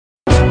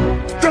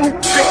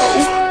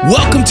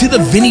Welcome to the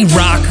Vinny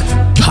Rock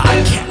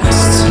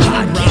Podcast.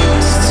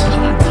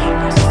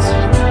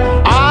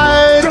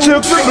 I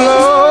took the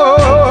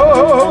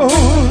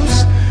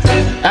blows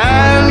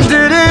and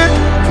did it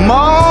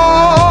my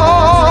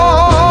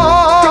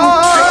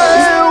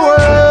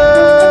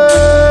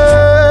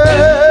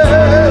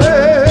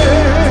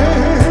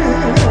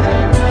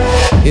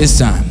way. It's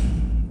time.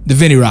 The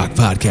Vinny Rock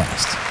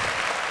Podcast.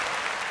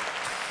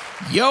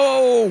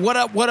 Yo, what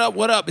up, what up,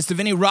 what up? It's the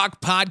Vinny Rock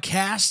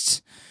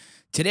Podcast.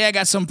 Today I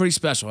got something pretty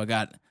special. I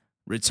got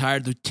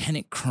retired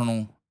Lieutenant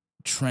Colonel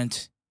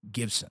Trent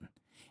Gibson.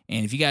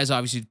 And if you guys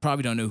obviously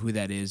probably don't know who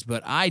that is,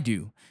 but I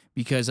do,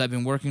 because I've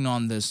been working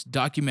on this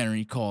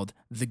documentary called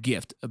The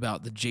Gift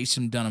about the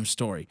Jason Dunham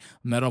story,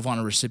 Medal of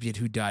Honor recipient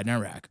who died in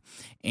Iraq.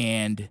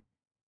 And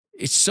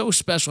it's so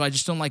special. I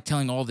just don't like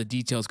telling all the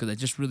details because I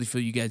just really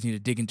feel you guys need to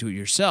dig into it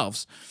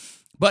yourselves.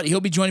 But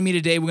he'll be joining me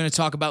today. We're going to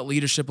talk about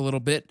leadership a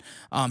little bit.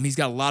 He's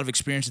got a lot of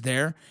experience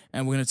there,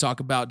 and we're going to talk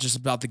about just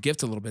about the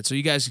gift a little bit. So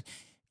you guys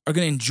are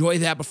going to enjoy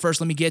that. But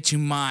first, let me get to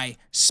my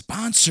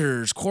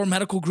sponsors, Core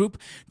Medical Group.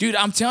 Dude,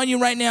 I'm telling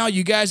you right now,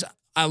 you guys,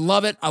 I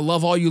love it. I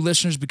love all you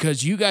listeners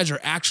because you guys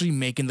are actually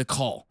making the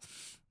call.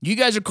 You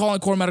guys are calling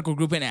Core Medical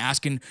Group and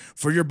asking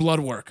for your blood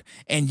work,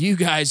 and you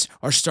guys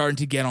are starting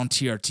to get on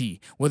TRT.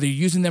 Whether you're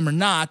using them or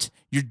not,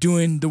 you're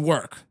doing the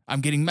work.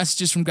 I'm getting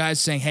messages from guys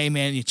saying, hey,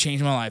 man, you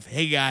changed my life.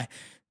 Hey, guy,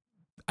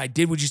 I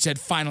did what you said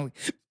finally.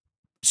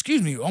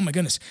 Excuse me. Oh, my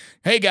goodness.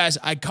 Hey, guys,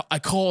 I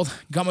called,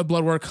 got my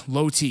blood work,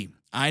 low T.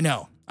 I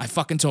know. I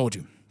fucking told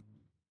you.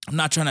 I'm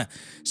not trying to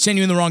send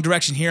you in the wrong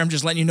direction here. I'm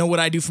just letting you know what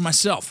I do for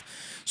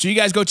myself. So you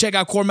guys go check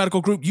out Core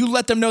Medical Group. You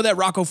let them know that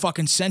Rocco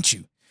fucking sent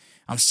you.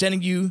 I'm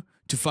sending you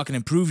to fucking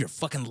improve your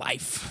fucking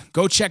life.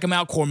 Go check them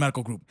out, Core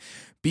Medical Group.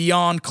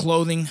 Beyond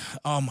Clothing.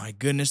 Oh, my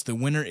goodness. The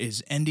winter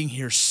is ending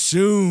here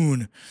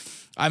soon.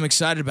 I'm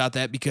excited about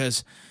that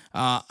because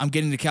I'm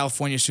getting to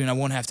California soon. I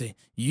won't have to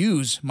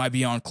use my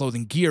Beyond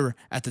Clothing gear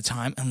at the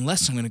time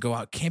unless I'm going to go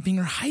out camping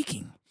or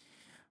hiking.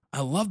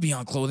 I love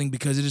Beyond Clothing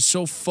because it is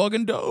so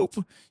fucking dope.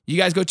 You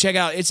guys go check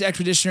out It's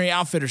Expeditionary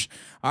Outfitters.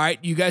 All right,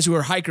 you guys who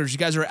are hikers, you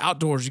guys who are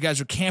outdoors, you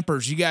guys are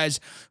campers, you guys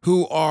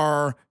who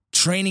are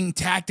training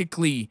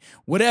tactically,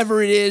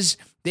 whatever it is,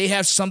 they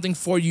have something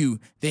for you.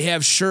 They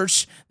have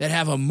shirts that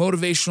have a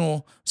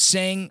motivational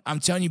saying. I'm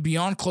telling you,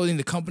 Beyond Clothing,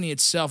 the company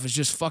itself is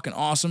just fucking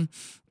awesome.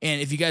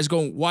 And if you guys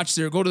go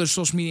to their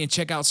social media and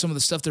check out some of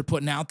the stuff they're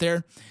putting out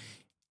there,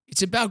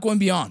 it's about going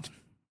beyond.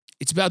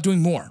 It's about doing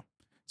more.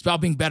 It's about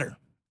being better.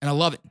 And I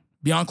love it.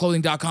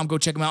 BeyondClothing.com. Go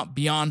check them out.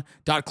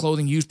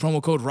 Beyond.clothing. Use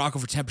promo code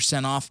ROCCO for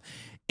 10% off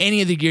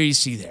any of the gear you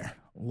see there.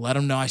 Let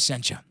them know I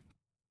sent you.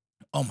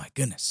 Oh, my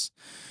goodness.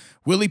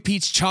 Willie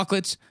Pete's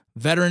Chocolates,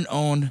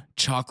 veteran-owned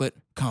chocolate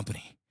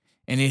company.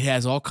 And it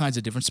has all kinds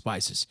of different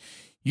spices.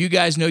 You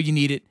guys know you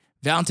need it.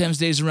 Valentine's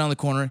Day is around the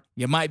corner.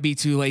 You might be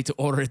too late to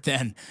order it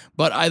then.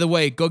 But either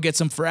way, go get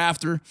some for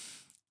after.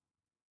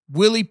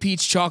 Willie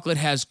Pete's Chocolate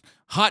has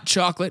hot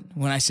chocolate.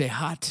 When I say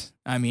hot,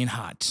 I mean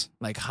hot.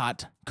 Like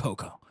hot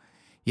cocoa.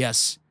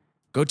 Yes,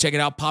 go check it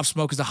out. Pop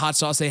Smoke is the hot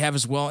sauce they have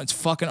as well. It's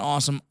fucking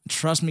awesome.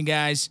 Trust me,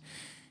 guys.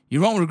 You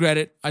won't regret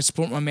it. I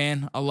support my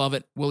man. I love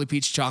it. Willie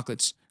Pete's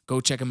Chocolates. Go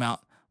check them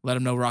out. Let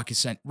them know Rocco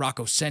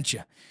sent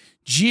you.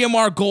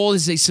 GMR Gold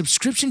is a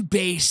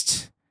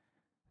subscription-based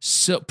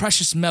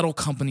precious metal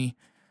company.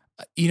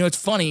 You know, it's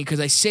funny because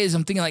I say this,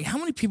 I'm thinking like, how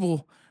many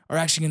people are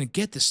actually going to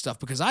get this stuff?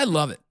 Because I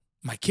love it.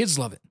 My kids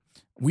love it.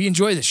 We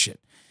enjoy this shit.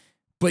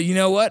 But you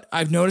know what?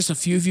 I've noticed a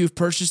few of you have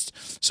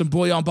purchased some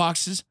bullion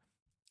boxes.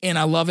 And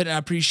I love it and I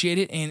appreciate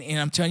it. And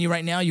I'm telling you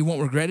right now, you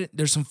won't regret it.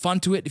 There's some fun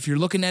to it. If you're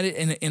looking at it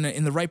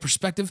in the right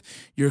perspective,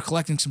 you're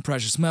collecting some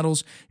precious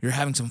metals. You're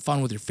having some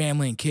fun with your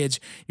family and kids.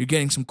 You're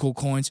getting some cool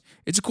coins.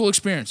 It's a cool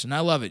experience, and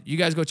I love it. You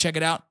guys go check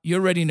it out. You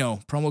already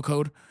know. Promo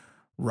code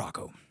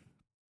ROCCO.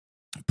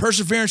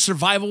 Perseverance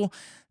Survival,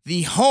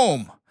 the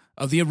home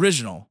of the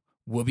original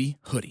Whoopee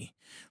hoodie.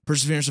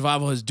 Perseverance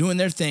Survival is doing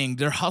their thing.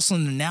 They're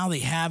hustling, and now they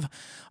have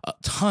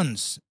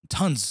tons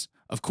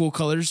of cool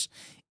colors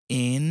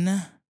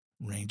in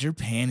Ranger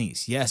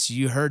panties. Yes,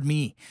 you heard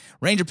me.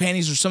 Ranger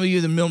panties, or some of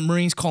you, the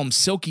Marines call them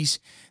silkies.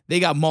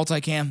 They got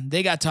multicam.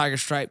 They got tiger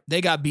stripe.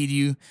 They got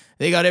BDU.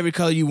 They got every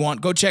color you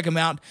want. Go check them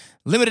out.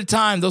 Limited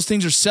time. Those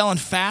things are selling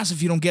fast.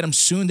 If you don't get them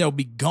soon, they'll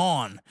be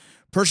gone.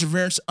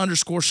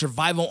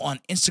 Perseverance_survival on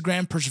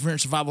Instagram.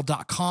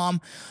 PerseveranceSurvival.com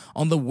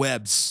on the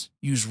webs.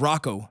 Use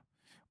Rocco,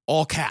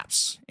 all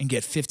caps, and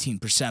get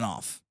 15%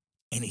 off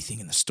anything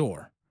in the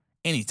store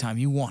anytime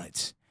you want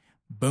it.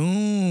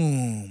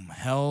 Boom.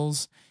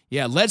 Hells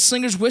yeah, Lead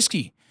Slingers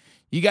Whiskey.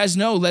 You guys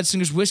know Lead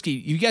Slingers Whiskey.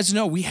 You guys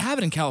know we have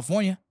it in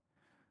California.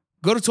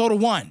 Go to Total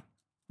Wine.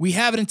 We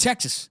have it in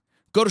Texas.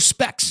 Go to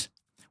Specs.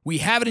 We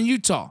have it in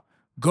Utah.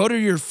 Go to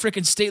your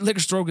freaking state liquor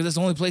store because that's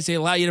the only place they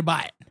allow you to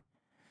buy it.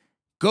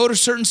 Go to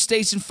certain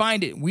states and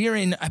find it. We are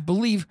in, I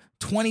believe,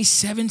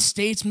 27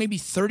 states, maybe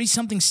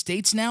 30-something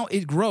states now.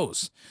 It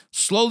grows.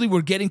 Slowly,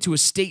 we're getting to a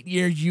state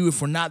near you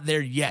if we're not there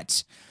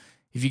yet.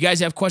 If you guys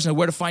have questions on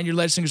where to find your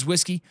Lead Slingers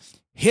Whiskey,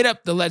 hit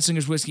up the Lead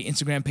Slingers Whiskey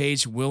Instagram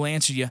page. We'll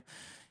answer you.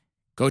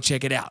 Go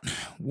check it out.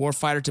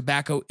 Warfighter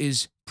Tobacco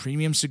is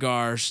premium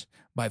cigars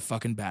by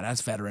fucking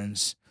badass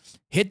veterans.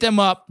 Hit them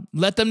up.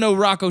 Let them know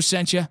Rocco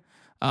sent you.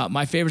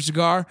 My favorite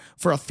cigar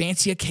for a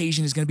fancy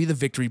occasion is going to be the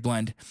Victory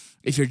Blend.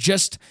 If you're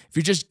just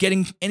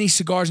getting any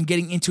cigars and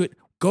getting into it,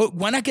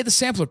 why not get the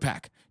sampler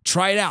pack?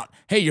 Try it out.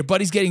 Hey, your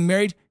buddy's getting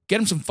married?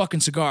 Get him some fucking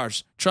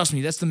cigars. Trust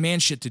me, that's the man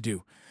shit to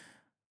do.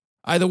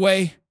 Either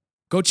way,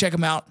 go check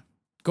them out.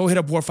 Go hit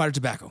up Warfighter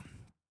Tobacco.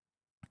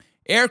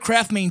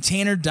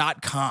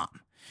 Aircraftmaintainer.com.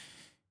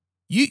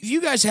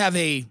 You guys have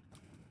a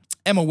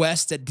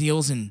MOS that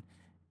deals in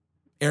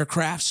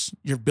aircrafts.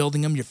 You're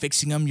building them, you're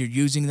fixing them, you're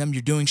using them,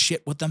 you're doing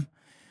shit with them.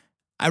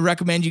 I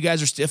recommend you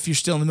guys, if you're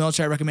still in the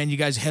military, I recommend you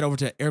guys head over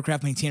to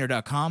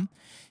aircraftmaintainer.com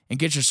and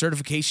get your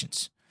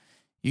certifications.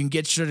 You can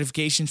get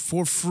certifications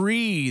for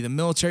free. The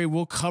military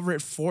will cover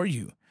it for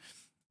you.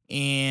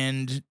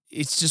 And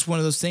it's just one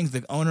of those things.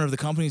 The owner of the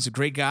company is a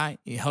great guy.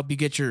 He'll help you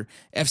get your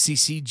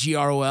FCC,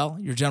 GROL,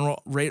 your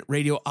General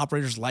Radio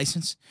Operator's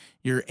License,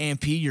 your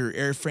AMP, your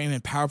airframe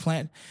and power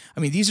plant.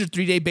 I mean, these are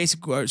 3-day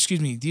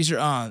these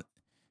are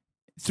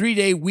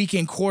 3-day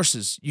weekend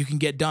courses you can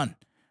get done.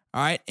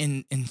 All right.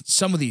 And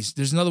some of these,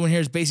 there's another one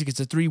here is basic. It's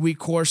a 3-week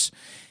course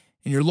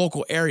in your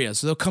local area.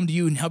 So they'll come to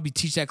you and help you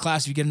teach that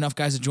class if you get enough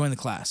guys to join the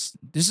class.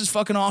 This is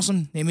fucking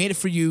awesome. They made it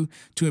for you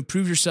to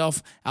improve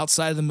yourself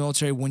outside of the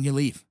military when you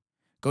leave.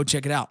 Go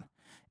check it out.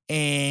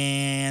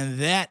 And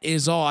that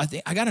is all. I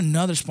think I got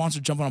another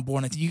sponsor jumping on board,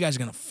 and I think you guys are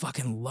going to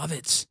fucking love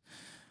it.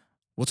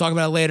 We'll talk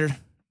about it later.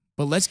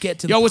 But let's get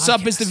to the what's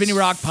up? podcast. It's the Vinny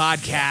Rock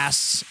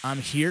Podcast. I'm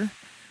here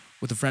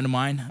with a friend of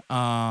mine.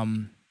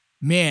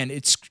 Man,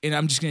 and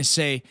I'm just going to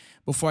say,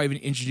 before I even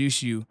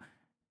introduce you,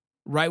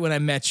 right when I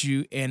met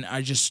you and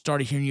I just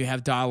started hearing you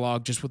have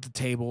dialogue just with the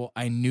table,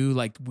 I knew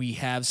like we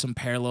have some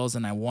parallels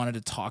and I wanted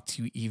to talk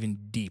to you even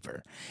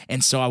deeper.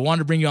 And so I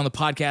wanted to bring you on the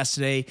podcast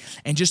today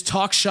and just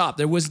talk shop.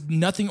 There was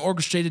nothing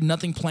orchestrated,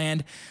 nothing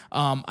planned.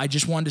 I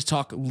just wanted to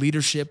talk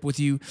leadership with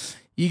you.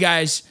 You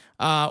guys,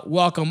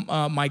 welcome.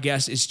 My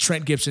guest is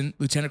Trent Gibson,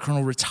 Lieutenant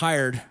Colonel,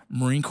 retired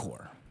Marine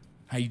Corps.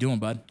 How you doing,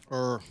 bud?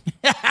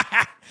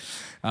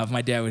 If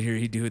my dad were here,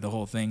 he'd do the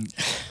whole thing.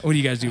 What do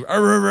you guys do?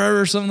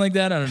 Or something like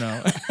that? I don't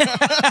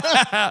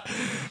know.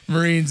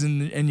 Marines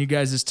and you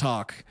guys just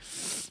talk.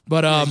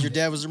 But your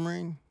dad was a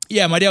Marine?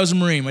 Yeah, my dad was a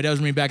Marine. My dad was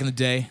a Marine back in the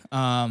day.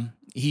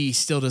 He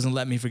still doesn't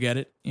let me forget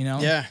it, you know?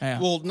 Yeah.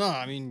 Well, no,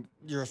 I mean,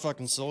 you're a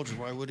fucking soldier.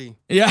 Why would he?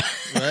 Yeah.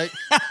 Right?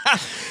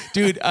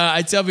 Dude,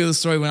 I tell people the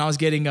story when I was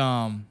getting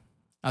my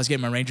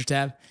Ranger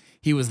tab.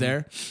 He was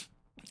there.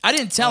 I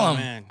didn't tell him.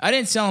 Man. I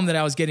didn't tell him that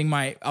I was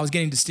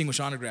getting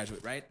distinguished honor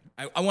graduate, right?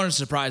 I wanted to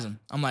surprise him.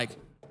 I'm like,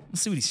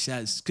 let's see what he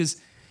says. Because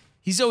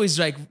he's always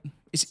like,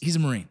 he's a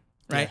Marine,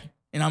 right? Yeah.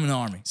 And I'm in the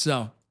Army.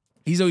 So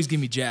he's always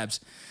giving me jabs.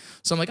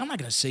 So I'm like, I'm not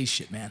going to say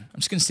shit, man. I'm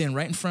just going to stand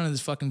right in front of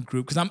this fucking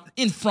group. Because I'm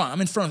in front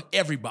of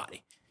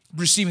everybody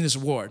receiving this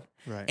award.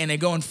 Right. And they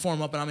go and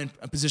form up and I'm in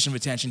a position of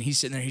attention. He's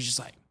sitting there. He's just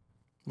like,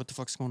 what the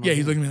fuck's going on? yeah,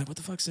 he's looking at me like, what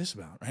the fuck's this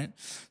about, right?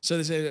 So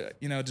they say,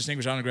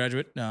 distinguished honor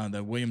graduate,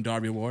 the William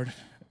Darby Award,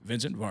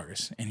 Vincent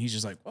Vargas. And he's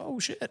just like, oh,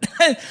 shit.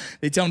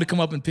 They tell him to come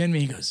up and pin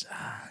me. He goes,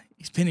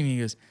 he's pinning me. He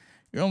goes,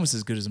 you're almost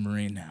as good as a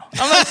Marine now.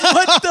 I'm like,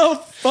 what the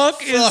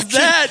fuck is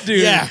that,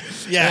 dude?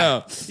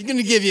 Yeah. He's going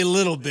to give you a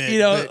little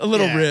bit. A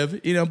little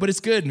rib, but it's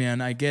good,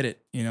 man. I get it,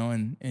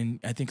 and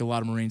I think a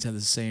lot of Marines have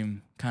the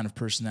same kind of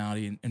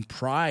personality and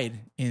pride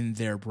in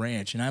their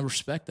branch. And I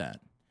respect that.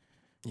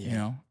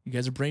 Yeah. You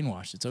guys are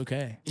brainwashed. It's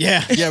okay.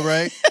 Yeah,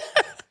 right.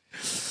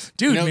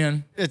 Dude,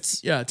 man.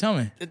 Tell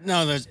me.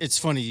 It's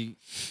funny.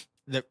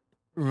 That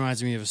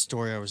reminds me of a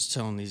story I was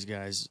telling these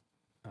guys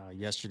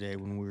yesterday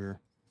when we were,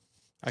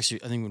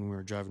 actually, I think when we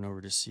were driving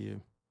over to see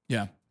you.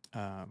 Yeah.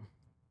 I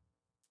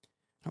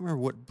don't remember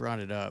what brought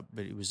it up,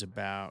 but it was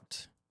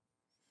about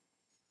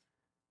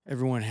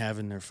everyone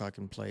having their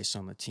fucking place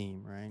on the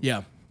team, right?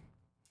 Yeah.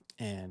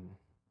 And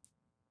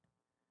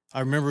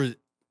I remember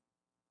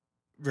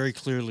very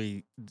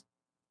clearly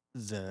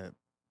the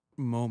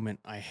moment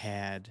I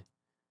had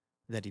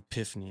that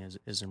epiphany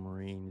as a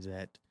Marine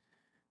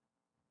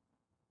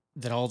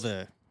that all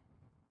the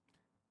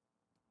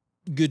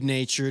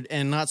good-natured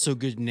and not so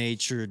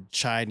good-natured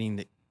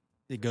chiding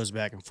that goes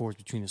back and forth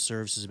between the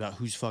services about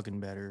who's fucking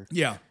better.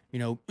 Yeah.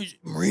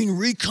 Marine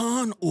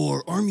Recon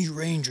or Army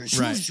Rangers?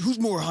 Right. Who's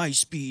more high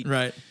speed?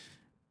 Right.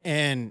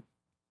 And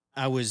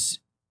it was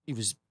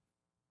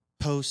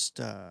post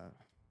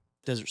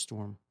Desert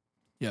Storm.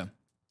 Yeah.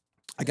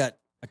 I got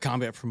a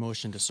combat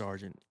promotion to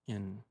sergeant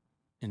in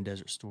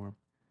Desert Storm.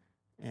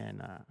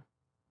 And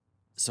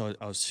so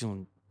I was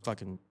feeling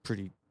fucking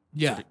pretty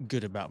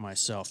good about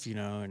myself,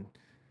 and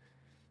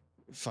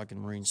fucking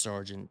Marine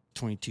Sergeant,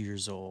 22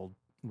 years old,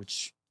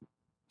 which...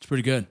 It's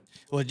pretty good.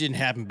 Well, it didn't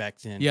happen back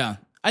then. Yeah.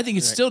 I think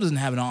it still doesn't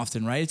happen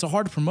often, right? It's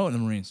hard to promote in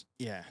the Marines.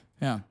 Yeah.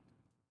 Yeah.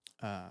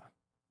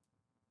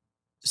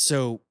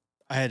 So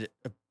I had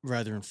a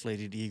rather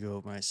inflated ego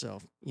of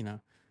myself,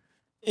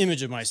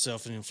 image of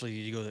myself and inflated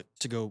ego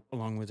to go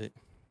along with it.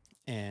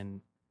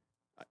 And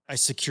I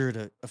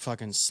secured a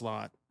fucking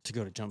slot to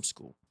go to jump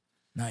school.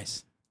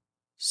 Nice.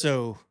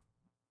 So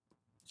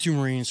 2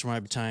 Marines from my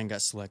battalion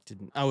got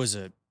selected. I was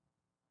a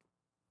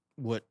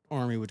what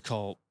Army would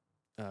call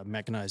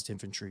mechanized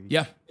infantry.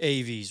 Yeah.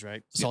 AAVs,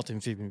 right? Assault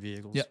amphibian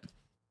vehicles. Yep.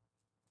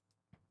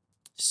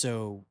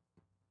 So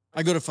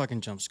I go to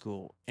fucking jump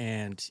school,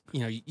 and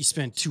you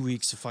spend 2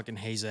 weeks of fucking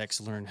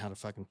Hazex learn how to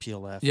fucking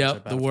PLF. and Yep.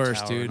 jump The out of a worst,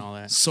 tower dude. And all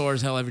that. Sore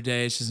as hell every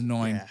day. It's just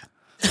annoying.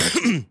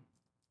 Yeah.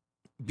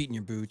 Beating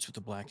your boots with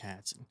the black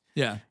hats. And,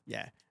 Yeah.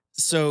 yeah.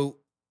 So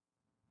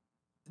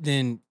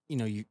then,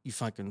 you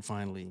fucking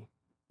finally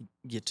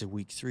get to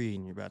week 3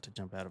 and you're about to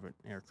jump out of an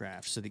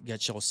aircraft. So they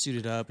got you all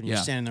suited up and you're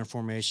Yeah. standing there in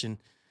formation.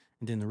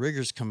 And then the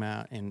riggers come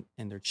out and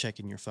they're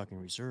checking your fucking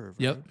reserve.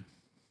 Right? Yep.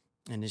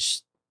 And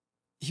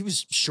he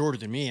was shorter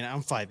than me, and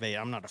I'm 5'8".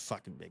 I'm not a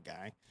fucking big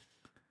guy.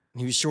 And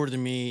he was shorter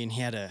than me, and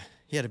he had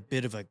a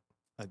bit of a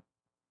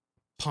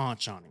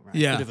paunch on him, right?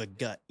 Yeah. A bit of a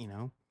gut,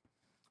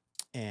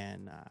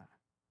 And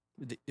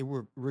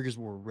riggers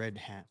wore red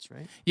hats,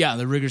 right? Yeah.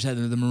 The riggers had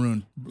the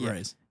maroon Yeah.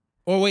 berets.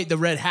 Or wait, the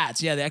red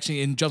hats. Yeah. They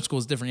actually in jump school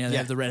is different. Yeah. They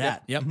have the red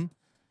hat. Yep. Mhm.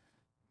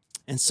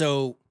 And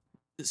so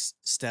this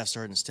staff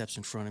sergeant steps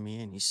in front of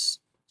me, and he's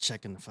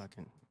checking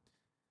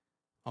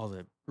all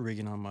the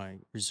rigging on my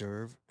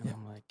reserve, and Yeah.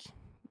 I'm like,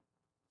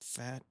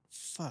 fat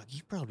fuck,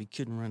 you probably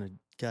couldn't run a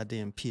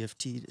goddamn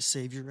PFT to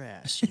save your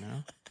ass,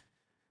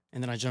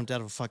 And then I jumped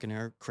out of a fucking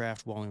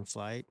aircraft while in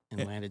flight and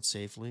Yeah. landed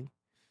safely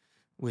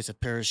with a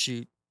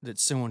parachute that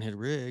someone had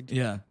rigged.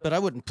 Yeah. But I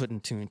wasn't putting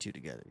 2 and 2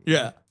 together.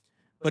 Yeah.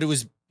 But it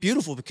was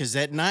beautiful because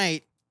that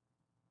night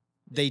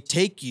they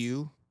take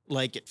you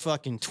like at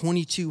fucking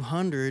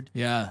 2200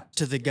 Yeah.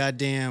 to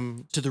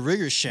the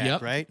rigger's shack,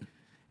 Yep. right?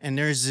 And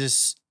there's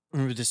this,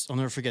 remember this, I'll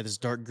never forget this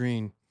dark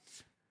green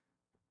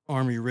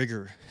Army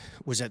rigger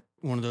was at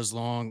one of those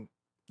long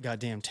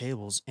goddamn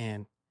tables,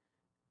 and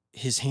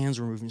his hands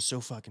were moving so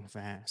fucking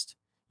fast.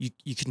 You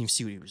couldn't even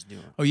see what he was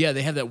doing. Oh yeah.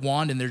 They have that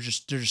wand and they're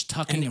just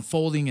tucking and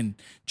folding and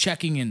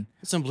checking and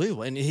It's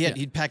unbelievable. And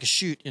he'd pack a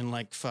chute in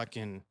like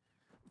fucking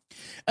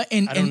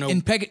and I don't know.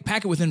 and pack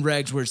it within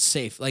regs where it's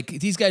safe. Like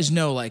these guys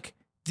know, like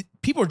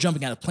people are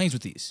jumping out of planes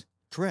with these.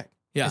 correct.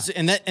 Yeah.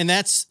 And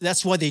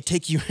that's why they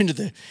take you into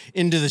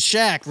the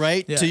shack,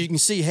 right? Yeah. So you can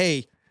see,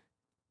 hey,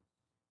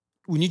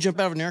 when you jump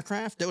out of an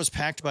aircraft, that was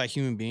packed by a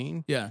human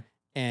being. Yeah.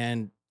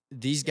 And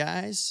these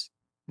guys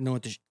know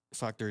what the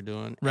fuck they're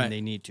doing, Right. and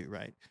they need to,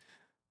 right?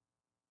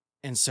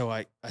 And so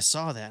I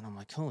saw that, and I'm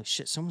like, holy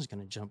shit, someone's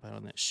going to jump out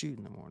on that chute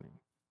in the morning.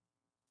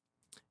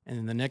 And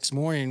then the next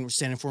morning, we're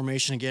standing in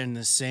formation again, and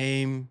the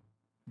same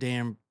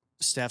damn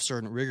staff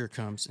sergeant rigger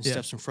comes and Yeah.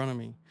 steps in front of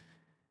me.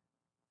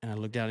 And I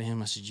looked down at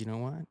him. I said, you know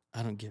what?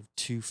 I don't give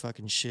 2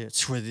 fucking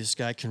shits whether this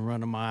guy can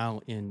run a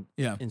mile in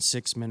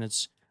 6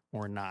 minutes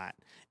or not.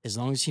 As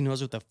long as he knows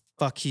what the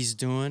fuck he's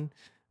doing,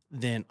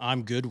 then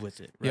I'm good with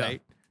it, Yeah.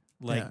 right?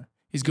 Like, Yeah.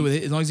 He's good with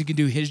it as long as he can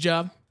do his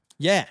job.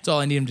 yeah. That's all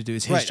I need him to do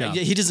is his Right. job.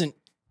 He doesn't.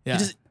 Yeah. He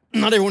doesn't.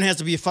 Not everyone has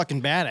to be a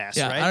fucking badass,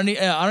 Yeah, right?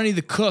 I don't need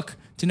the cook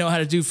to know how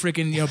to do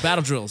freaking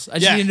battle drills. I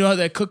just Yeah. need to know how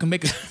that cook can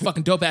make a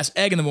fucking dope ass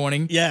egg in the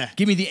morning. Yeah.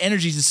 Give me the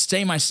energy to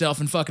sustain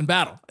myself in fucking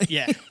battle.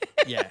 Yeah.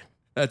 Yeah.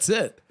 That's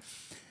it.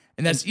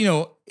 And that's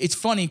it's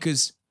funny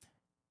because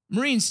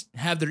Marines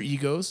have their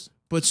egos,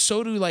 but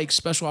so do like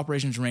special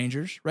operations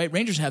Rangers, right?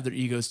 Rangers have their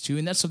egos too,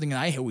 and that's something that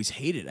I always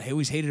hated. I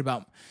always hated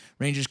about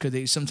Rangers because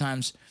they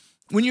sometimes.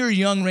 When you're a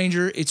young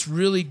Ranger, it's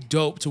really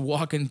dope to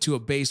walk into a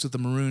base with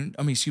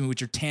with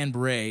your tan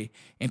beret,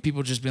 and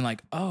people just being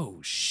like, "Oh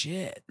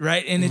shit!"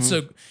 Right? And it's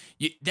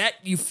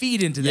you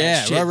feed into that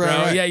Yeah, shit, bro.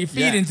 right. Yeah, you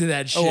feed Yeah. into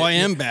that shit. Oh, I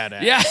am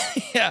badass. Yeah,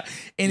 yeah.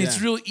 And it's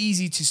Yeah. real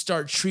easy to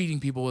start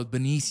treating people as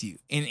beneath you,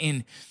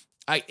 and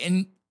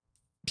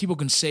people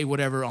can say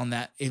whatever on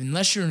that.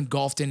 Unless you're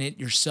engulfed in it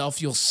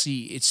yourself, you'll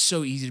see it's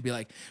so easy to be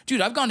like,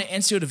 dude, I've gone to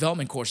NCO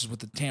development courses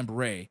with the tan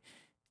beret.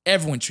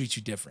 Everyone treats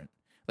you different.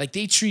 Like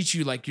they treat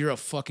you like you're a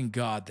fucking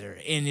god there.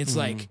 And it's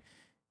like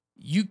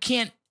you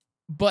can't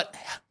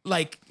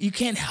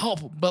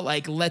help but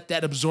like let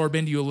that absorb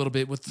into you a little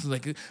bit with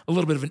like a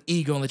little bit of an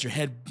ego and let your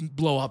head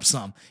blow up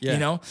some.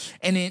 Yeah.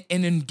 And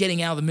then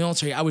getting out of the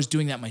military, I was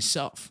doing that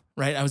myself.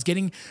 Right. I was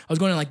going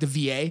to like the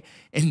VA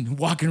and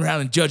walking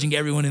around and judging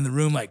everyone in the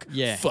room like,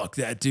 Yeah. fuck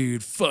that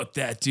dude.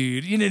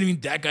 You know what I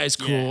mean? That guy's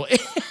cool.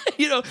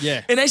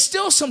 Yeah. And I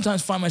still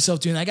sometimes find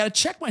myself doing that. I got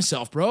to check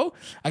myself, bro.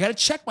 I got to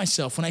check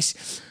myself when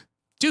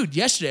dude,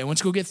 yesterday I went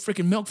to go get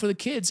freaking milk for the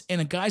kids,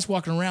 and a guy's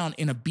walking around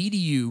in a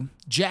BDU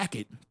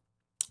jacket,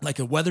 like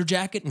a weather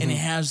jacket, and it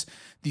has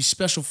these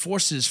special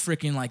forces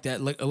freaking like that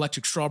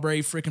electric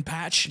strawberry freaking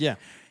patch. Yeah.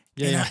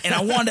 Yeah. And, yeah. and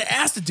I wanted to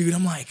ask the dude, I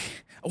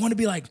want to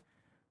be like,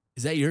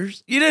 is that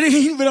yours? You know what I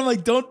mean? But I'm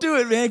like, don't do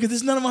it, man, because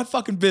it's none of my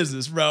fucking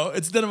business, bro.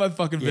 It's none of my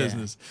fucking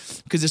business.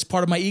 Because it's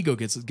part of my ego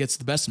gets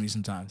the best of me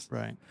sometimes.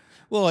 Right.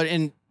 Well,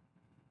 and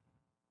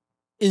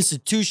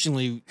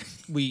institutionally,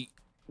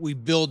 we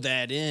build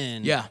that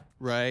in. Yeah.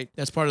 Right.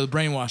 That's part of the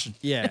brainwashing.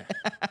 Yeah.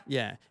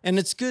 Yeah. And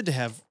it's good to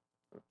have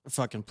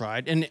fucking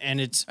pride,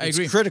 and it's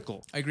agree.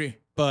 critical. I agree.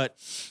 But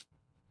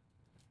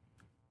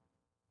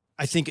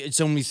I think it's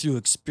only through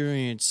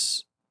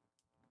experience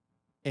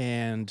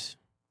and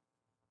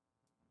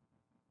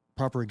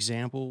proper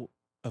example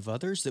of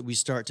others that we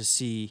start to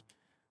see,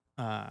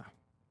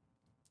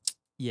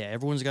 yeah,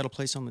 everyone's got a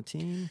place on the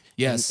team.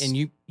 Yes. and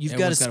you've got a Everyone's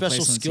got a special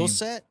place on the skill team.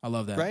 set. I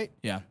love that. Right?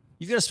 Yeah.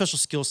 You've got a special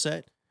skill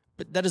set,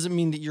 but that doesn't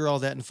mean that you're all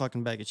that in a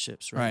fucking bag of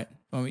chips, right? Right.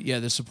 Well, yeah,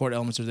 the support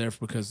elements are there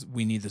because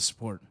we need the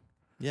support.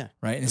 Yeah.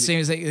 Right. And the same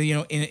as like, you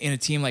know, in a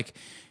team like,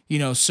 you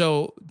know,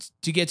 so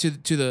to get to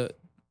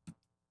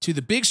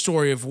the big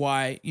story of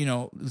why, you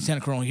know,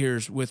 Lieutenant Colonel here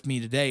is with me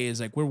today is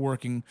like we're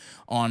working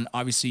on,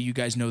 obviously you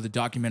guys know the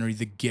documentary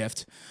The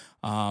Gift,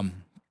 and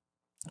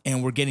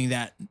we're getting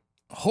that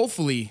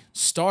hopefully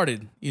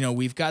started. You know,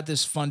 we've got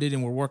this funded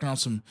and we're working on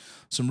some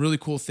really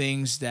cool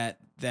things that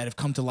have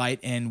come to light,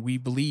 and we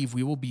believe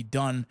we will be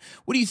done.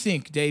 What do you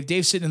think, Dave?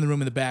 Dave's sitting in the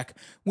room in the back.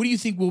 What do you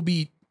think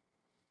we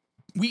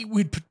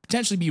would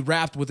potentially be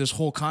wrapped with this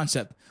whole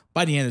concept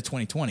by the end of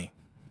 2020?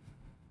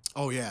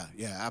 Oh yeah,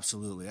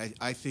 absolutely.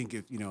 I think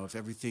if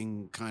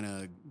everything kind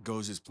of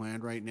goes as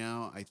planned right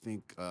now, I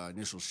think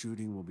initial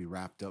shooting will be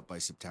wrapped up by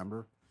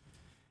September,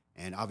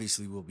 and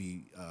obviously we'll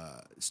be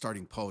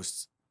starting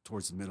posts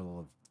towards the middle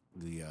of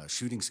the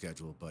shooting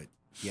schedule. But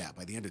yeah,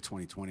 by the end of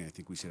 2020, I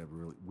think we should have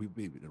we'd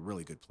be in a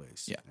really good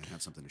place. Yeah. And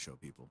have something to show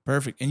people.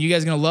 Perfect. And you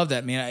guys are gonna love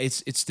that, man.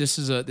 This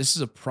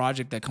is a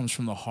project that comes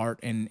from the heart,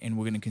 and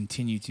we're gonna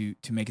continue to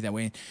make it that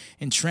way.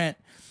 And Trent,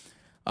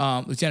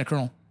 Lieutenant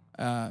Colonel,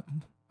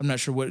 I'm not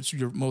sure what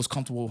you're most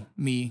comfortable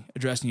me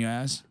addressing you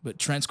as, but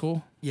Trent's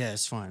cool. Yeah,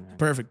 it's fine, man.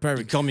 Perfect.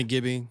 You call me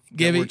Gibby.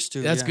 Gibby, That works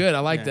too. that's yeah. good. I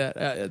like Yeah.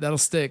 that. That'll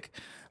stick.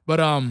 But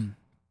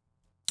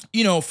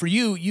you know, for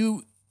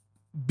you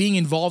being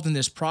involved in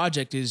this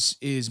project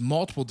is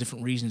multiple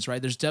different reasons,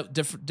 right? There's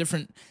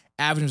different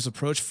avenues of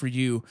approach for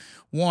you.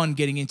 One,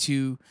 getting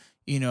into,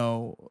 you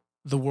know,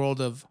 the world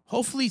of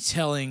hopefully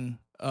telling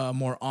a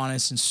more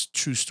honest and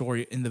true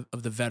story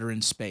of the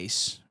veteran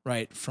space,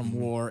 right? From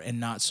war and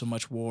not so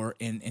much war,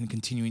 and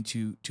continuing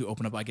to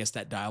open up, I guess,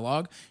 that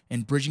dialogue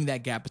and bridging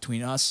that gap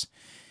between us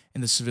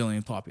and the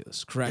civilian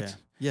populace, correct?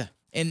 Yeah.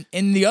 And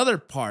the other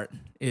part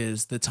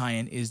is the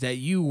tie-in is that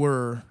you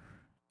were,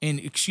 and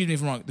excuse me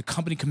if I'm wrong, the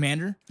company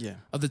commander Yeah.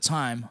 of the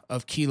time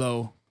of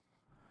Kilo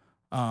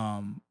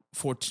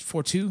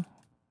 42.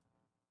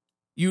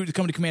 You were the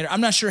company commander. I'm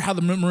not sure how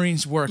the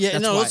Marines work. Yeah,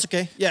 That's no, why. that's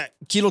okay. Yeah,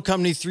 Kilo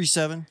Company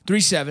 37.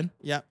 3-7.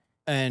 Yeah,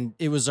 and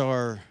it was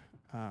our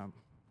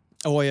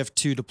OIF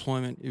 2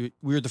 deployment. We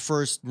were the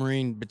first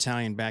Marine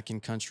battalion back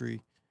in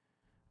country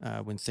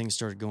when things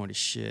started going to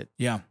shit.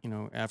 Yeah. You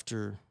know,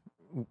 after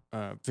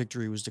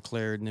victory was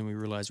declared, and then we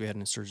realized we had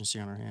an insurgency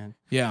on our hand.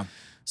 Yeah.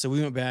 So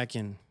we went back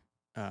in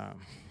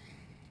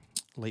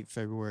late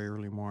February,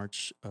 early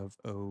March of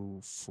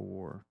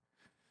 2004.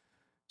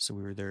 So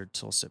we were there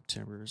till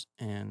September.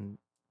 And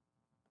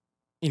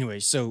anyway,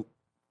 so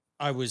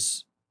I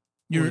was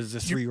one of the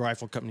 3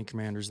 rifle company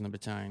commanders in the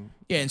battalion.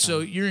 Yeah, and so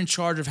you're in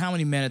charge of how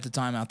many men at the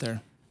time out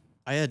there?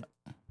 I had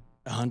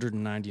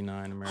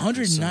 199 American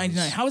 199.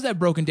 sons. How is that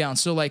broken down?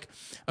 So like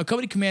a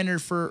company commander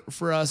for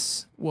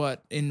us,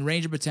 what, in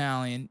Ranger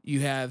Battalion, you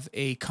have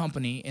a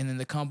company, and then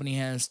the company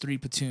has 3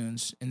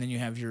 platoons, and then you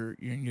have your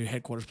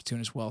headquarters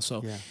platoon as well.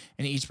 So Yeah.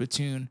 in each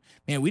platoon,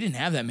 man, we didn't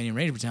have that many in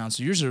Ranger Battalion,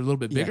 so yours are a little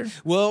bit bigger. Yeah.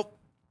 Well,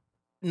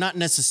 not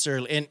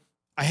necessarily. And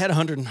I had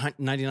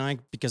 199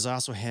 because I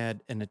also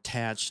had an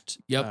attached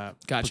Yep,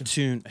 gotcha.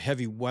 platoon, a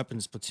heavy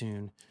weapons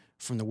platoon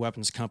from the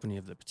weapons company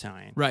of the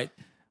battalion. Right.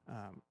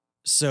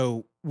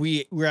 So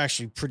we're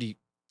actually pretty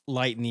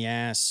light in the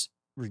ass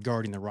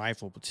regarding the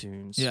rifle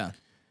platoons. Yeah.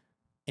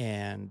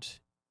 And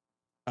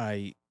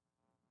I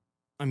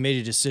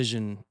made a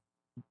decision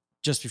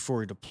just before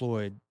we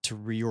deployed to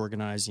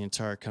reorganize the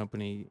entire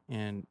company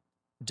and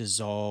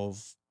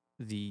dissolve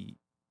the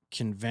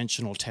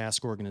conventional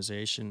task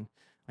organization.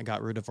 I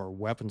got rid of our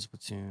weapons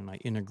platoon. I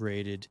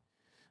integrated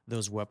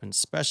those weapons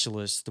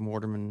specialists, the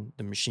mortarmen,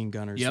 the machine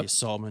gunners, Yep. the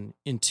assaultmen,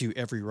 into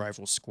every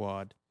rifle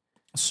squad.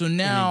 So And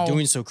now, in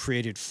doing so,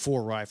 created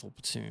 4 rifle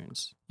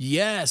platoons.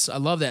 yes, I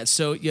love that.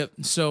 So, yep.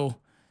 So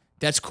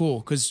that's cool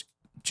because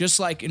just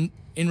like in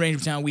Ranger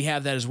Battalion, we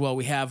have that as well.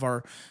 We have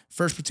our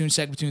first platoon,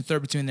 second platoon,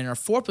 third platoon. Then our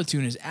fourth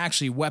platoon is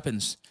actually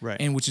weapons, Right.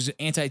 And which is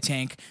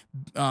anti-tank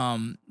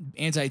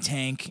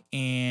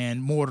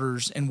and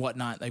mortars and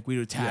whatnot. Like we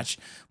would attach,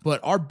 but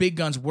our big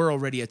guns were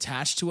already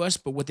attached to us.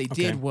 But what they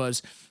Okay. did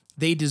was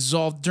they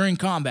dissolved during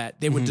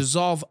combat. They would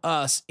dissolve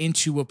us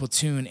into a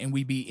platoon, and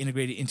we'd be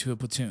integrated into a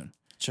platoon.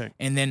 Check.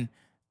 And then,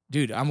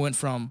 dude, I went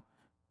from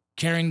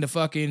carrying the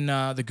fucking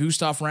the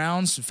Gustav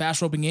rounds,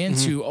 fast roping in,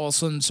 to all of a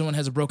sudden someone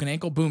has a broken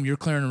ankle, boom, you're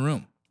clearing a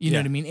room. You know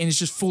Yeah. what I mean? And it's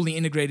just fully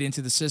integrated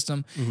into the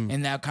system.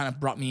 And that kind of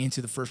brought me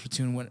into the first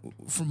platoon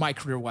for my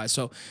career wise.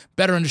 So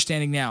better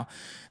understanding now.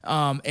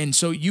 And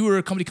so you were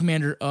a company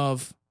commander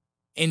of,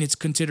 and it's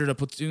considered a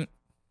platoon,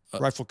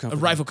 Rifle a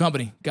company. rifle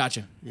company.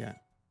 Gotcha. Yeah.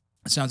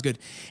 That sounds good.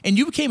 And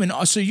you became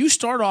so you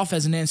started off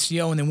as an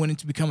NCO and then went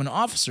into become an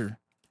officer.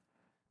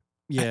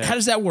 Yeah. How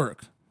does that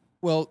work?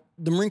 Well,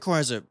 the Marine Corps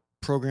has a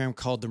program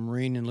called the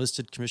Marine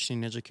Enlisted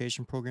Commissioning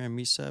Education Program,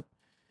 MECEP,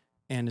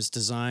 and it's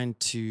designed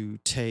to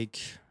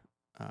take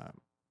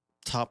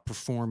top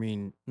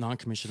performing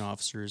non-commissioned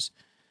officers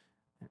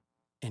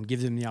and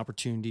give them the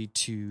opportunity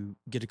to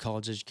get a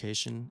college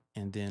education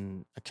and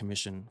then a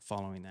commission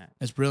following that.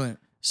 That's brilliant.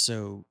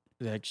 So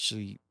they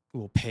actually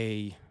will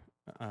pay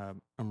a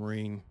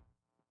Marine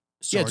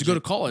Yeah, to go to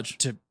sergeant college.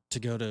 to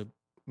go to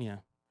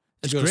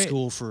That's go great. to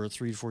school for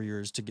 3 to 4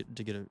 years to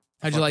get a.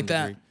 How'd you like fucking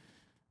that? degree.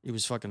 It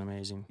was fucking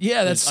amazing.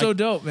 Yeah, that's I- so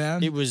dope,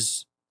 man.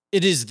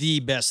 It is the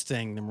best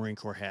thing the Marine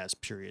Corps has,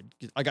 period.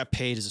 I got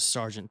paid as a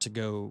sergeant to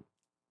go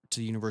to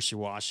the University of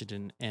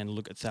Washington and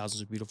look at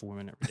thousands of beautiful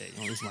women every day.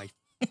 It was my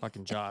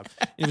fucking job.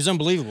 It was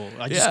unbelievable.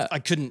 I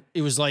couldn't,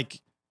 it was like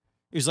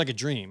a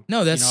dream.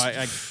 No, that's-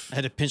 I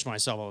had to pinch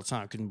myself all the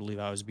time. I couldn't believe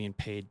I was being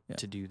paid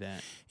to do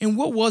that. And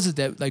what was it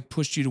that like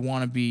pushed you to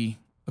want to be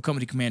a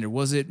company commander?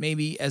 Was it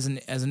maybe as an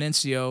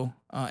NCO,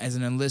 as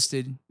an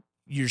enlisted,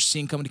 you're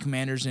seeing company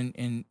commanders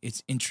and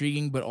it's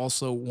intriguing, but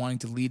also wanting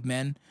to lead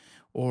men?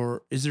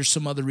 Or is there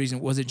some other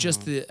reason? Was it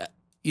just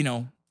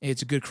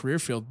it's a good career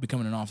field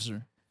becoming an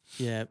officer?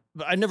 Yeah,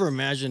 but I never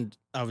imagined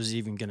I was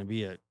even going to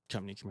be a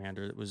company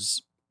commander. It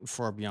was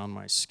far beyond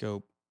my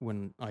scope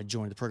when I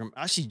joined the program.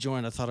 I actually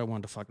joined, I thought I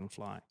wanted to fucking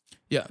fly.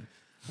 Yeah.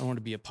 I wanted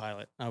to be a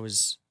pilot. I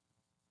was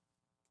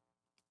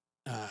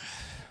a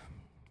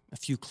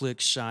few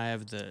clicks shy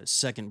of the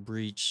second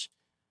breach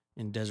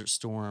in Desert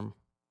Storm.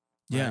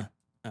 Yeah.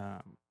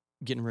 Right?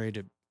 Getting ready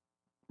to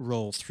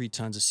roll 3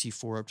 tons of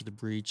C4 up to the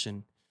breach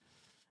and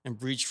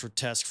breach for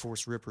Task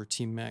Force Ripper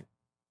Team Mech.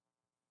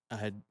 I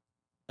had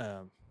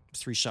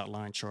 3-shot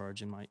line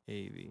charge in my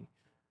AAV,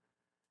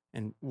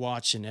 and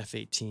watching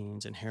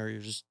F-18s and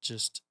Harriers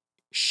just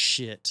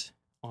shit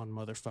on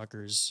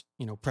motherfuckers,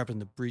 prepping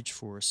the breach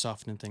for us,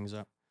 softening things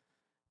up.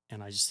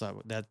 And I just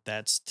thought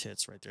that's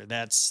tits right there.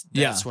 That's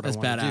what I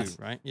want to do,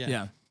 right?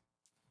 Yeah.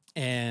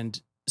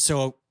 And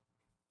so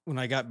when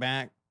I got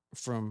back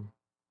from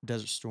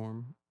Desert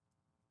Storm,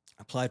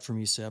 I applied for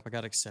MECEP. I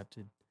got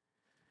accepted.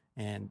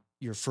 And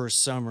your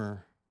first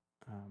summer,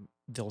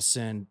 they'll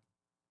send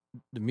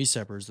the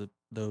MECEPers,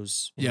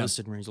 those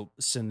enlisted Marines, will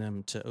send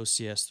them to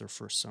OCS their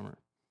first summer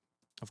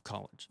of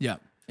college. Yeah.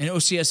 And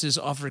OCS is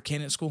offered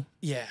candidate school?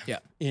 Yeah. Yeah.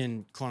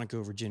 In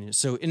Quantico, Virginia.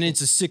 So, and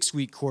it's a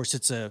 6-week course.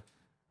 It's the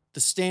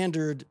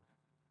standard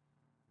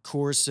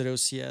course at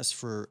OCS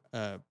for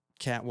a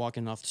cat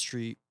walking off the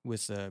street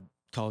with a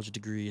college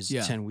degree is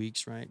 10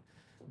 weeks, right?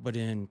 But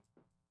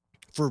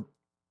for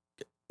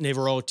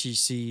Naval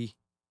ROTC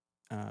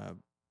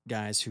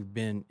guys who've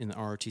been in the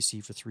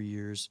ROTC for 3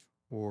 years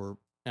or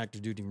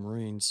active duty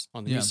Marines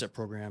on the MECEP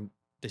program,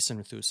 they send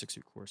me through a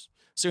 6-week course.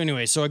 So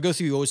anyway, I go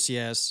through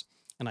OCS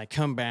and I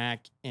come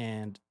back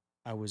and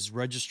I was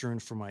registering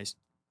for my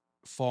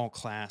fall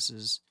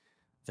classes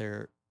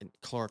there at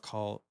Clark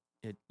Hall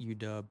at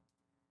UW.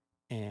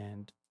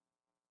 And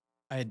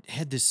I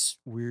had this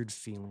weird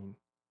feeling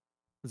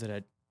that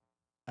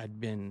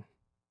it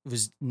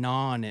was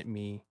gnawing at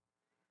me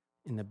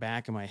in the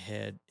back of my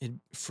head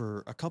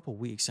for a couple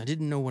weeks. I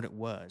didn't know what it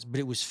was, but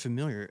it was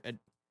familiar. It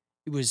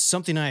was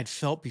something I had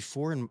felt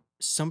before in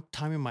some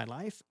time in my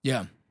life.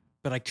 Yeah.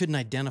 But I couldn't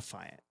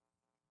identify it.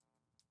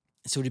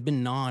 So it had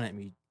been gnawing at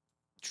me,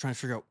 trying to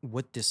figure out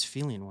what this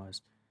feeling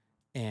was.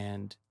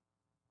 And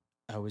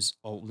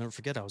I'll never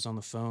forget, I was on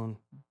the phone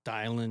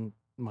dialing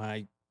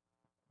my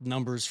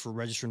numbers for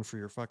registering for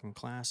your fucking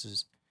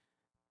classes.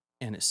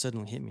 And it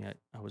suddenly hit me.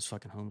 I was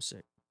fucking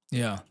homesick.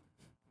 Yeah.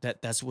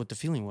 That's what the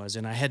feeling was.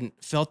 And I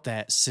hadn't felt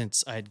that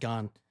since I had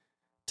gone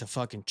to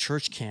fucking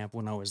church camp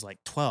when I was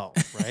like 12,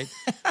 right?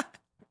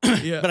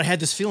 Yeah. But I had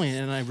this feeling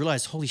and I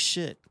realized, holy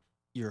shit,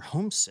 you're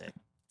homesick.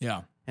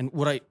 Yeah. And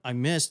what I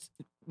missed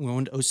when I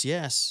went to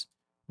OCS,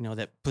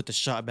 that put the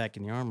shot back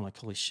in the arm, like,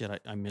 holy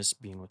shit, I miss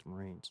being with the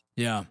Marines.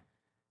 Yeah.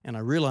 And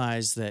I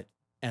realized that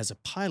as a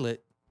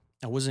pilot,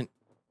 I wasn't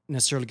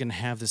necessarily going to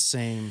have the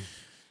same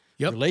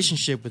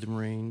relationship with the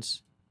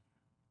Marines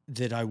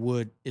that I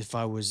would if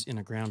I was in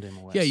a ground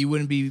MOS. Yeah, you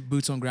wouldn't be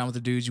boots on ground with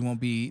the dudes. You won't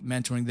be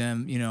mentoring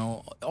them.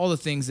 All the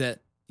things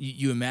that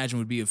you imagine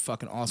would be a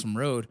fucking awesome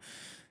road.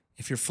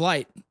 If you're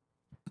flight,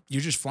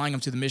 you're just flying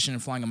them to the mission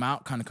and flying them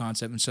out kind of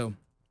concept. And so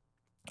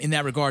in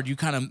that regard, you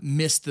kind of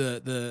miss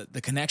the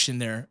connection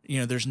there.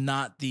 There's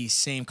not the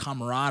same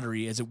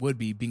camaraderie as it would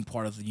be being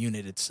part of the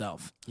unit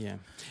itself. Yeah.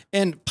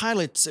 And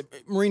pilots,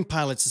 Marine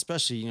pilots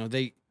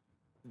especially,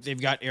 they've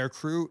got air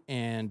crew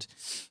and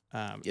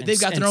they've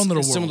got their own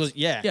little world. Some of those,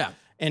 yeah. Yeah.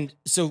 And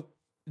so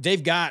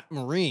they've got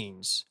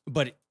Marines,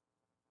 but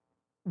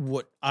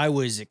what I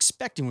was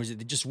expecting was that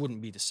they just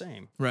wouldn't be the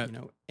same. Right.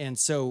 And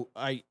so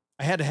I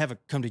had to have a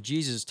come to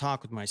Jesus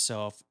talk with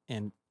myself,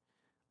 and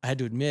I had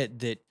to admit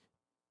that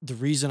the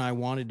reason I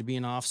wanted to be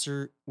an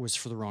officer was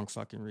for the wrong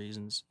fucking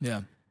reasons.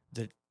 Yeah.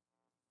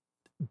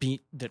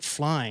 That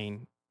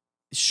flying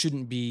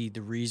shouldn't be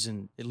the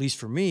reason, at least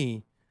for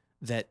me,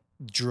 that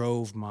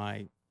drove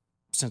my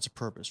sense of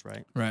purpose,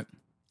 right? Right.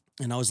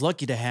 And I was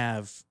lucky to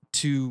have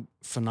 2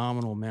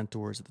 phenomenal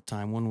mentors at the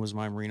time. One was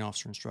my Marine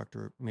officer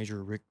instructor,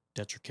 Major Rick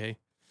Detriquet,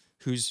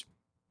 who's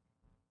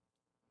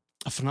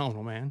a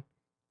phenomenal man,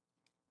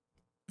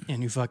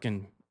 and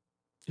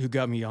who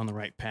got me on the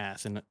right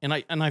path. And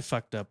I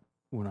fucked up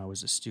when I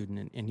was a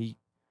student, and he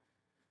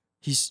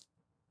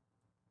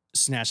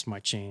snatched my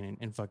chain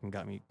and fucking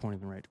got me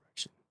pointed in the right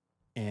direction.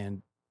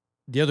 And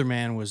the other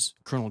man was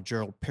Colonel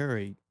Gerald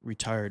Perry,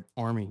 retired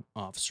Army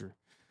officer,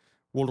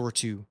 World War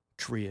II,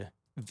 Korea,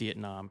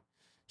 Vietnam.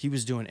 He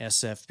was doing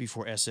SF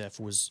before SF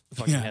was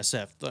fucking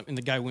SF. I mean,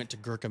 the guy went to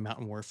Gurkha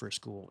Mountain Warfare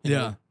School in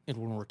World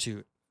War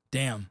II.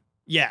 Damn.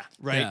 Yeah,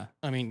 right. Yeah.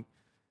 I mean,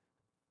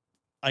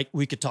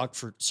 we could talk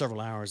for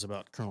several hours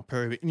about Colonel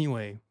Perry, but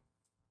anyway,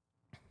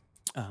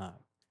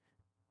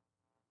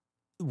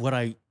 what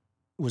I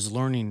was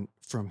learning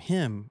from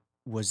him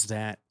was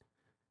that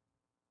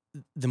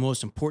the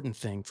most important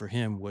thing for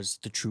him was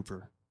the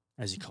trooper,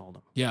 as he called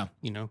him. Yeah.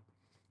 You know,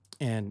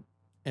 and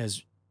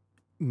as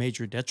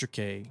Major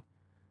Detriquet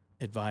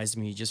advised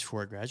me just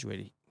before I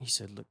graduated, he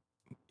said, look,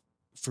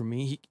 for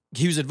me,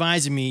 he was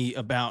advising me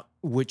about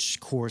which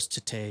course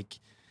to take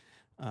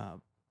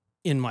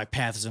in my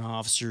path as an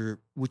officer,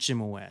 which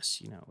MOS,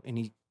 you know,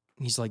 and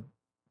he's like,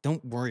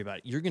 don't worry about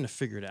it. You're going to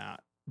figure it out.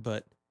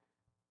 But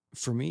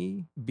for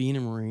me, being a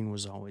Marine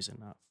was always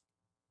enough.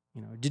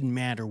 You know, it didn't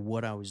matter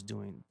what I was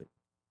doing, but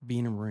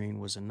being a Marine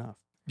was enough.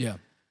 Yeah.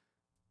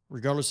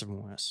 Regardless of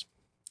MOS.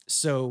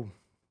 So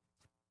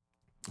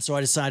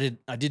I decided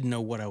I didn't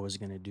know what I was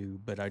going to do,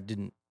 but I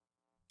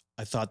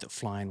thought that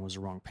flying was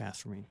the wrong path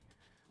for me.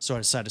 So I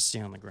decided to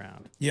stay on the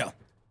ground. Yeah.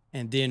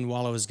 And then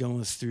while I was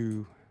going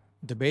through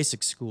the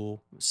basic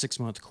school,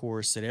 6-month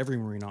course that every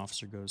Marine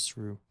officer goes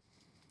through,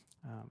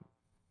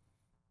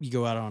 you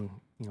go out on,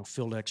 you know,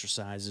 field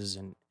exercises,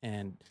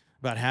 and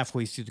about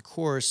halfway through the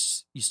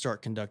course, you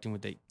start conducting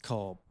what they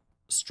call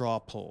straw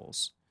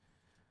polls.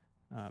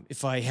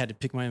 If I had to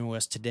pick my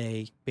MOS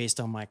today based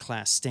on my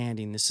class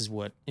standing, this is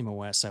what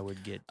MOS I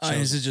would get.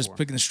 Is it just for.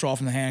 picking the straw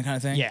from the hand kind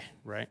of thing? Yeah,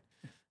 right.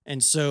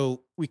 And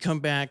so we come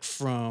back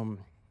from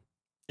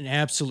an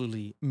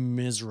absolutely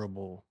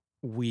miserable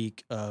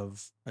week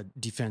of a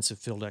defensive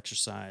field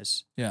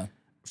exercise. Yeah.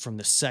 From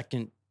the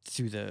 2nd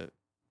through the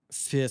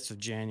 5th of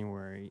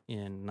January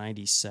in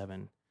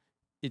 97.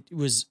 It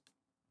was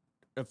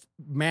a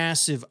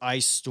massive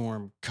ice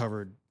storm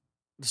covered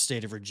the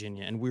state of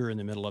Virginia, and we were in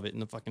the middle of it in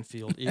the fucking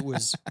field. It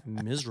was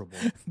miserable.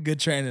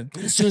 Good training.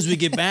 As soon as we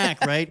get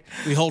back, right,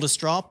 we hold a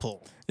straw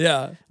poll.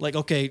 Yeah. Like,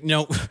 okay,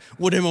 no,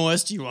 what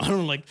MOS do you want?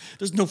 I'm like,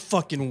 there's no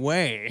fucking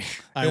way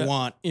I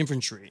want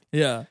infantry.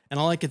 Yeah. And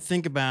all I could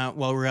think about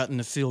while we were out in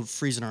the field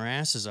freezing our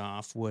asses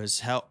off was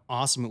how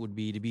awesome it would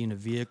be to be in a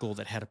vehicle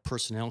that had a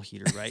personnel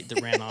heater, right, that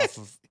ran off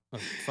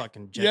of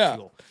fucking jet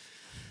fuel.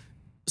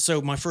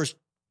 So my first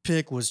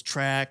pick was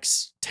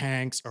tracks,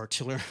 tanks,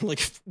 artillery,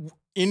 like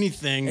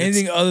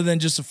anything other than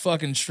just a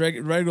fucking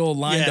regular old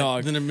line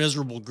dog. Than a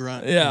miserable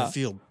grunt in the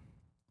field.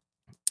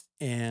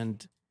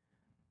 And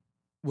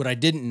what I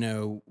didn't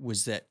know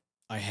was that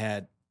I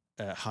had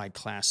a high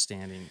class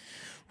standing.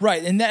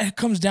 Right, and that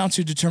comes down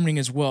to determining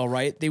as well,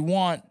 right? They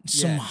want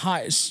some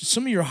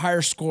of your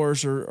higher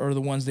scores are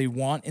the ones they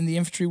want in the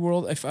infantry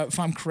world, if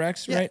I'm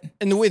correct, right?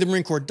 And the way the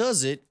Marine Corps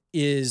does it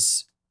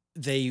is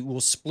they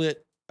will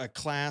split a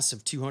class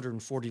of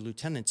 240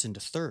 lieutenants into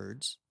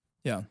thirds.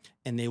 Yeah.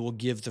 And they will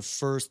give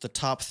the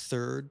top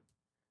third,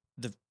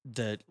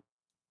 the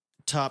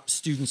top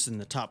students in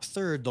the top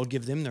third, they'll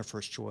give them their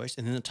first choice.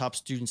 And then the top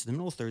students in the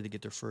middle third, they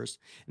get their first.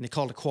 And they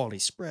call it a quality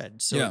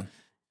spread. So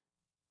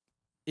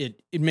it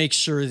makes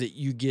sure that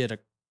you get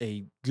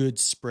a good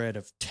spread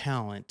of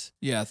talent.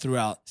 Yeah,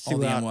 throughout all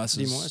the MOSs.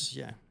 The MOS,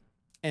 yeah.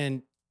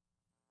 And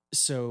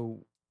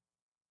so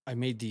I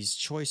made these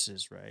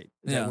choices, right?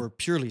 That were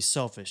purely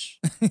selfish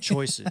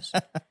choices.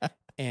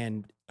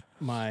 And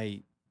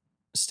my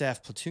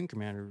staff platoon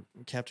commander,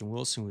 Captain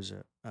Wilson, was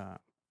a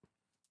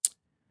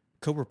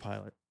Cobra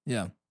pilot.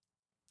 Yeah.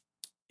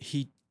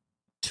 He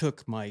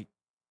took my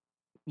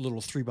little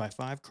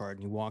 3x5 card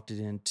and he walked it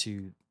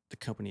into the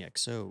company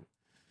XO,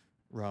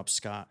 Rob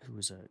Scott, who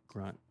was a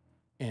grunt.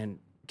 And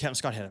Captain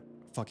Scott had a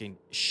fucking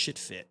shit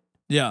fit.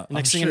 Yeah.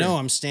 Next thing you know,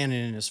 I'm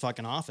standing in his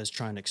fucking office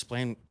trying to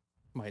explain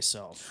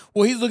myself.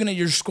 Well, he's looking at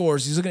your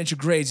scores. He's looking at your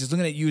grades. He's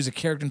looking at you as a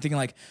character and thinking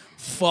like,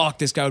 fuck,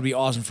 this guy would be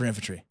awesome for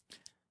infantry.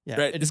 Yeah.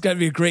 Right. This guy would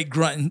be a great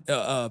grunt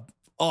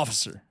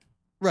officer.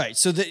 Right.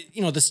 So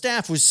the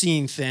staff was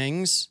seeing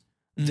things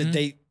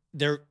that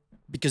they're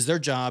because their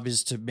job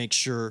is to make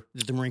sure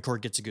that the Marine Corps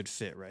gets a good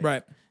fit, right?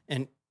 Right.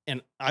 And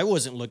I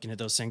wasn't looking at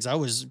those things. I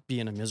was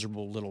being a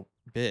miserable little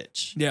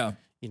bitch. Yeah.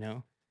 You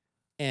know?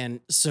 And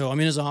so I'm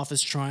in his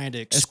office trying to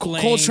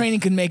explain. Cold training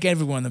can make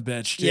everyone the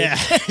bitch, dude. Yeah.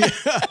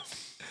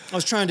 I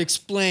was trying to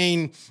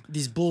explain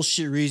these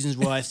bullshit reasons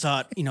why I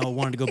thought, I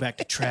wanted to go back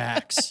to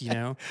tracks,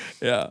 Yeah.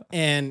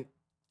 And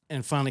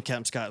finally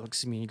Captain Scott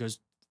looks at me and he goes,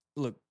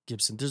 look,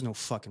 Gibson, there's no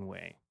fucking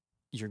way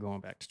you're going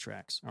back to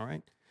tracks. All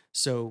right.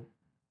 So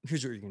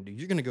here's what you're going to do.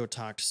 You're going to go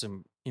talk to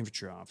some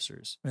infantry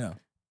officers. Yeah.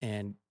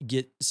 And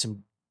get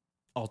some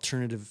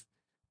alternative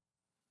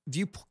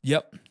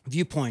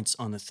viewpoints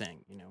on the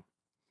thing,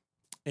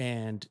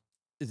 And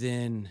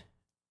then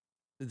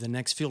the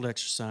next field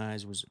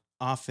exercise was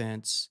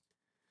offense,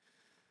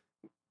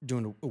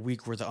 doing a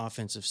week worth of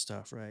offensive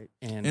stuff, right?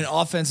 And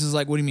offense is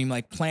like, what do you mean?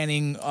 Like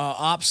planning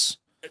ops?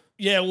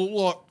 Yeah.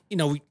 Well,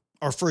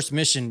 our first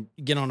mission,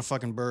 get on a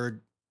fucking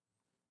bird,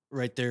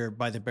 right there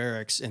by the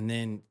barracks, and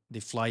then they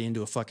fly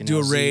into a fucking Do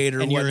a LZ, raid or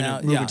and you're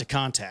whatnot, moving yeah. to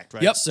contact,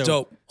 right? Yep, So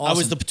dope. I was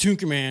Awesome. the platoon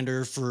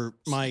commander for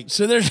my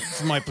So there's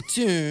for my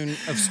platoon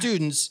of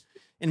students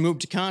and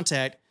moved to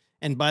contact.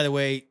 And by the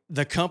way,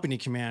 the company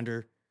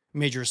commander,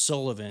 Major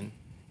Sullivan,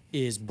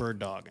 is bird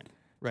dogging,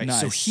 right?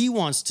 So Nice. he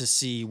wants to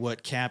see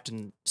what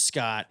Captain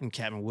Scott and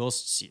Captain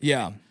Wilson see.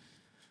 yeah.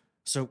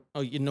 So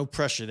no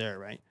pressure there,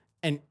 right?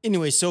 And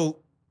anyway, so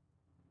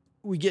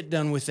we get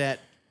done with that,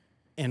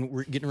 and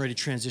we're getting ready to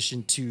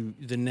transition to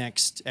the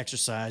next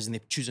exercise, and they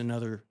choose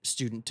another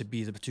student to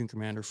be the platoon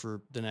commander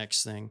for the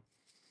next thing.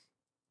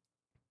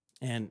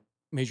 And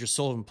Major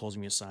Sullivan pulls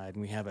me aside,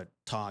 and we have a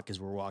talk as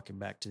we're walking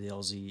back to the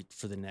LZ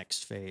for the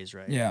next phase,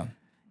 right? Yeah.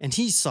 And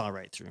he saw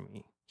right through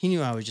me. He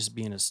knew I was just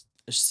being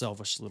a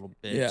selfish little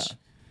bitch. Yeah.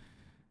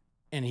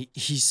 And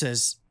he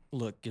says,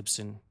 "Look,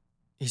 Gibson,"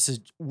 he says,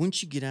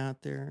 "once you get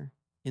out there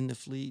in the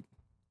fleet,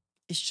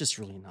 it's just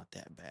really not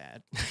that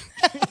bad."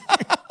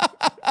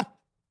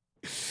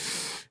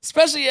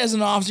 Especially as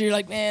an officer, you're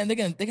like, man, they're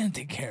gonna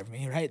take care of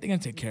me, right? They're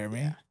gonna take care of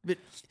me. But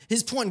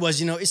his point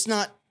was, it's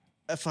not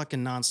a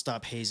fucking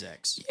nonstop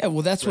haze-X. Yeah,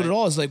 well, that's what it Right.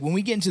 all is. Like when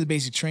we get into the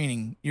basic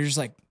training, you're just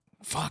like,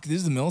 fuck, this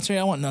is the military.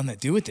 I want nothing to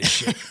do with this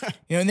shit.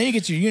 And then you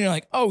get to your unit, you're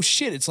like, oh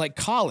shit, it's like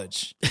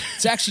college.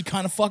 It's actually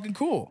kind of fucking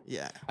cool.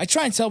 Yeah. I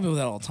try and tell people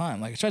that all the time.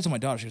 Like I try to tell my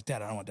daughter, she goes,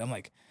 Dad, I don't want that. I'm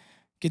like,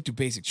 get through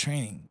basic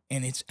training,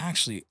 and it's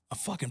actually a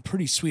fucking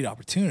pretty sweet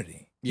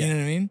opportunity. You Yeah. know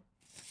what I mean?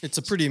 It's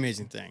a pretty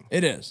amazing thing.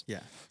 It is. Yeah.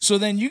 So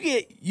then you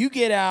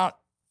get out,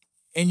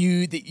 and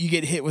you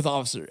get hit with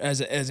officer as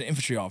an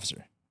infantry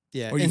officer,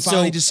 Yeah. or you And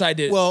finally so, decide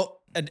to.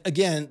 Well,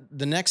 again,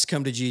 the next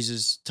come to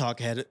Jesus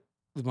talk I had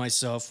with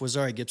myself was,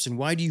 all right, Gibson,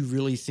 why do you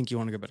really think you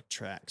want to go back to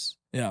tracks?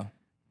 yeah.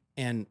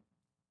 And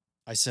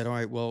I said, all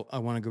right, well, I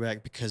want to go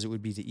back because it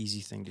would be the easy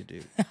thing to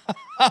do.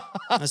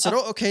 I said,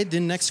 oh, okay,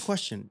 then next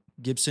question.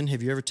 Gibson,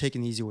 have you ever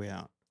taken the easy way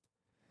out?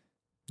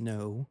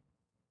 No.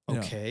 Yeah.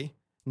 Okay.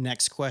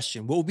 Next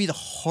question. What would be the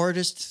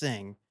hardest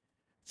thing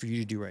for you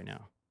to do right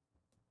now?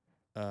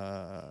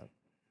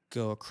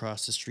 Go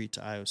across the street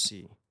to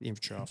IOC, the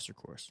infantry officer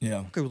course. Yeah.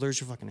 Okay, well, there's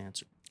your fucking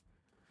answer.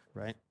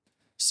 Right?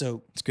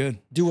 So It's good.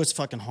 do what's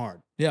fucking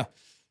hard Yeah.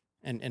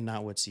 and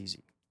not what's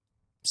easy.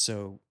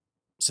 So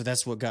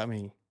that's what got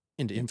me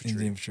into infantry. In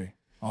the infantry.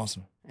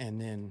 Awesome.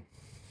 And then,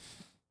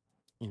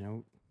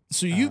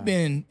 So you've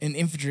been an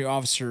infantry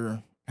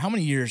officer. How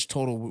many years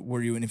total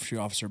were you an infantry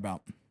officer?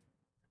 About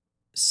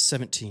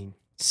 17.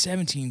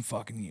 17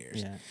 fucking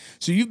years. Yeah.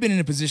 So you've been in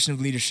a position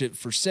of leadership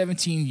for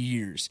 17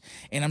 years,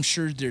 and I'm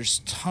sure there's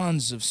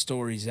tons of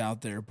stories out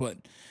there. But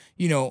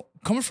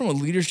coming from a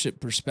leadership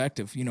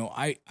perspective,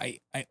 I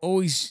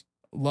always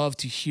love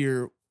to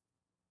hear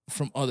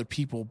from other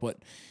people. But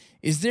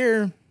is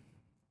there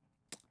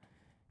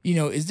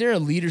a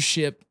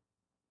leadership,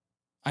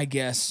 I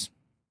guess,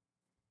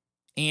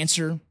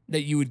 answer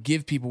that you would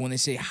give people when they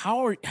say,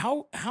 how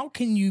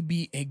can you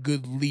be a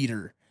good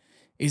leader?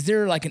 Is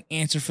there like an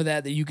answer for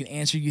that you can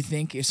answer, you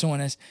think, if someone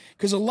has?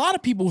 Because a lot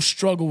of people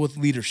struggle with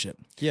leadership.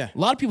 Yeah. A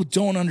lot of people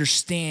don't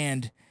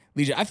understand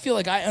leadership. I feel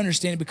like I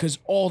understand it because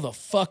all the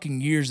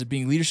fucking years of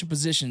being leadership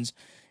positions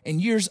and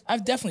years,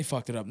 I've definitely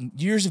fucked it up.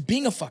 Years of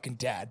being a fucking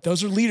dad.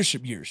 Those are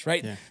leadership years,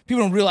 right? Yeah.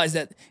 People don't realize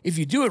that if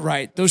you do it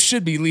right, those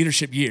should be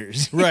leadership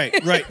years. Right.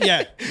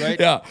 Yeah. Right.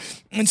 Yeah.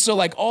 And so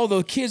like all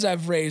the kids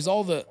I've raised,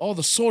 all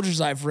the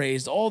soldiers I've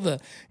raised, all the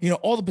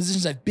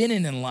positions I've been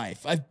in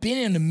life, I've been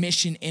in a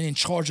mission and in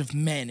charge of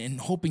men and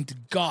hoping to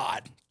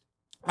God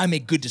I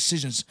make good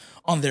decisions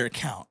on their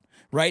account.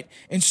 Right.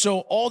 And so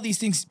all these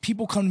things,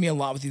 people come to me a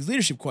lot with these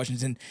leadership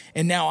questions. And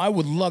now I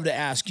would love to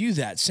ask you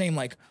that, saying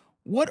like,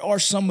 what are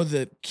some of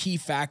the key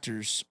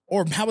factors?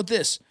 Or how about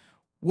this?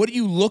 What do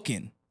you look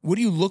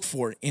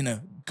for in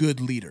a good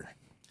leader?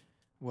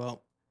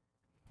 Well,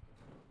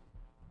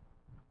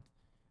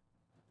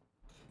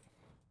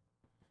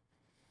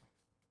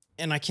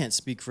 and I can't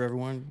speak for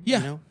everyone.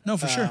 Yeah. No,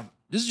 for sure.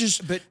 This is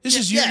just, but this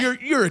is yeah.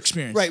 your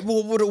experience. Right.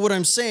 Well, what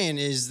I'm saying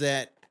is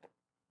that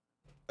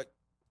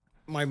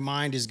my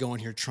mind is going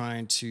here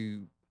trying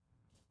to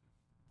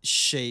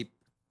shape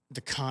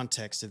the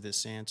context of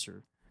this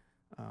answer.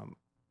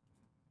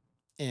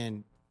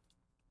 And,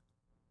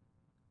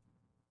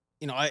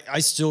 I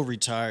still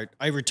retired.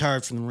 I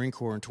retired from the Marine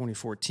Corps in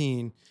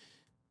 2014,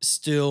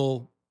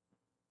 still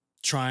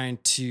trying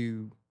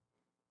to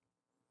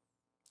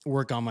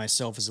work on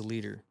myself as a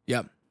leader,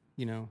 Yep.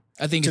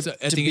 I think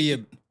to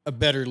be a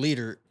better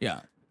leader.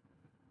 Yeah.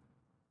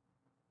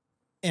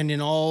 And in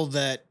all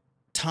that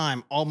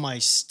time, all my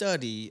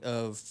study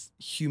of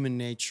human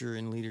nature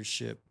and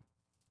leadership,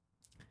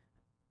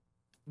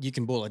 you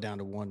can boil it down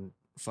to one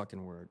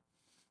fucking word,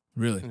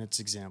 Really? and it's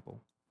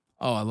example.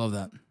 Oh, I love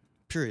that.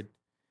 Period.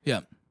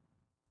 Yeah.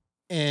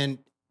 And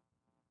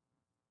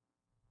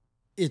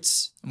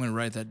it's I'm going to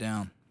write that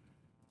down.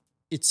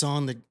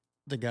 on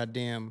the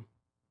goddamn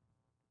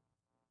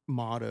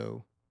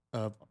motto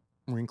of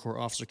Marine Corps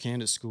Officer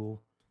Candidate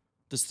School.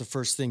 That's the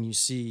first thing you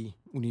see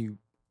when you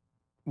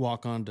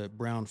walk onto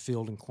Brown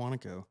Field in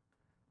Quantico.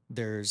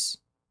 There's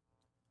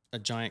a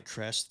giant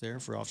crest there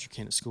for officer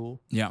candidate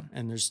school. Yeah.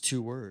 And there's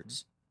 2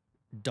 words,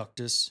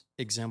 ductus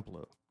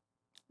exemplo,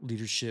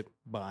 leadership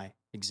by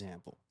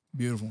example.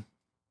 Beautiful.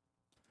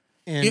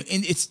 And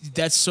And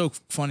that's so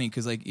funny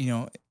because, like, you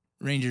know,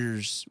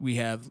 Rangers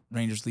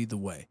lead the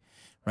way,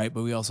 right?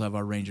 But we also have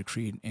our Ranger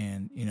creed,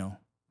 and, you know,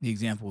 the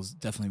example is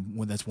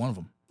definitely that's one of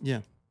them.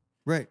 yeah,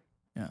 right.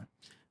 Yeah.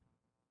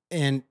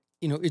 And,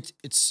 you know, it's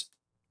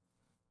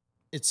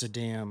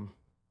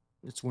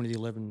one of the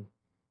 11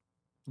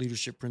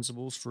 leadership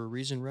principles for a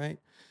reason, right?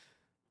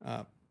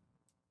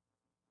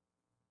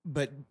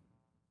 But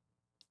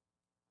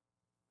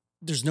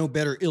there's no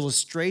better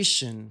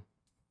illustration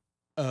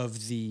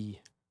of the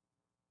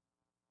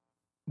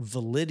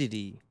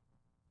validity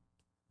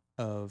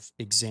of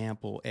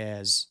example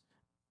as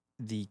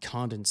the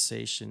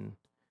condensation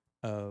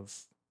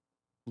of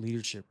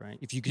leadership, right?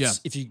 If you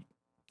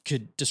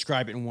could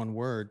describe it in one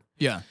word,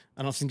 Yeah.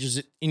 I don't think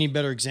there's any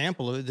better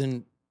example of it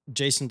than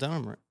Jason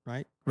Dunham,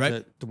 right?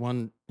 Right. The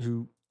one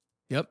who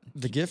Yep.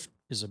 the gift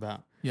is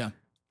about. Yeah.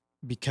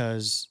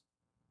 Because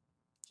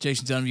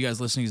Jason Dunham, you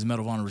guys listening, is a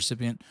Medal of Honor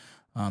recipient.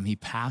 He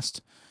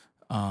passed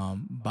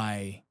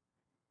by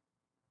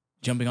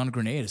jumping on a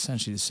grenade,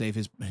 essentially, to save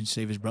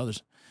his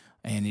brothers.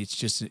 And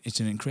it's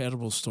an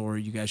incredible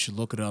story. You guys should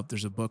look it up.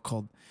 There's a book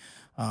called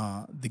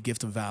The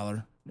Gift of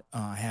Valor.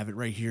 I have it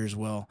right here as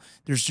well.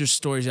 There's just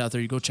stories out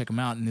there. You go check them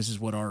out, and this is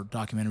what our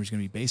documentary is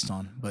going to be based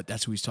on. But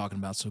that's who he's talking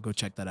about, so go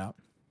check that out.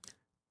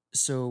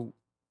 so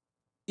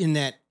in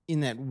that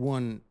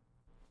one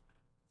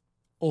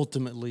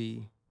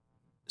ultimately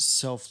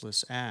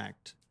selfless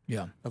act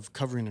Yeah. of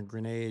covering a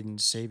grenade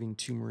and saving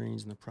 2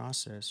 Marines in the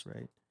process,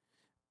 right?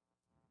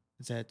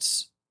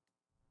 That's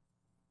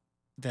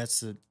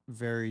the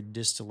very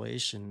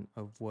distillation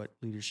of what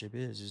leadership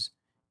is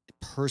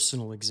a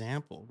personal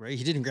example, right?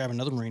 He didn't grab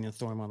another Marine and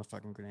throw him on the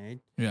fucking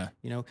grenade. Yeah.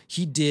 You know,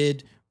 he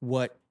did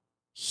what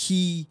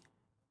he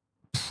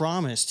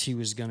promised he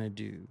was going to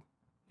do.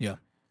 Yeah.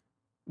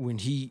 When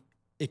he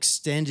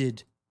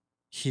extended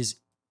his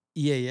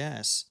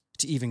EAS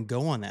to even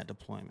go on that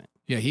deployment.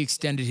 Yeah, he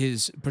extended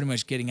his pretty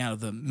much getting out of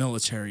the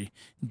military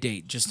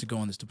date just to go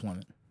on this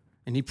deployment.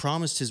 And he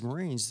promised his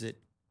Marines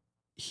that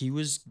he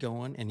was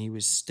going and he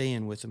was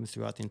staying with them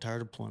throughout the entire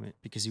deployment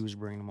because he was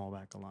bringing them all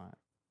back alive.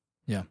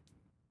 Yeah.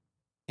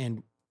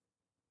 And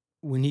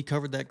when he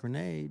covered that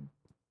grenade,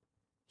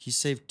 he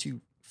saved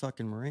 2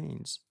 fucking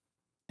Marines.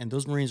 And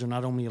those Marines are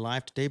not only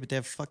alive today, but they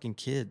have fucking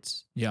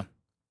kids. Yeah.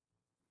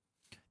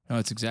 No,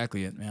 that's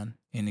exactly it, man.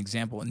 An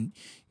example. And,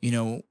 you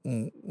know,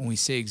 when we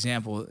say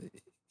example,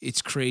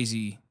 it's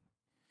crazy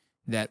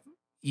that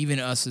even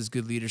us as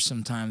good leaders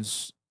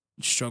sometimes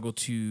struggle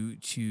to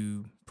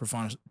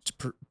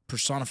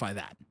personify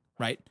that,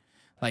 right?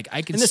 Like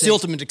I can And that's say, the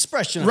ultimate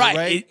expression of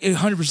right, it, right?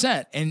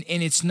 100%. And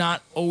it's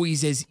not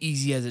always as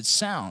easy as it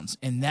sounds.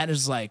 And that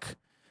is like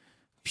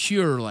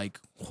pure, like,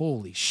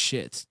 holy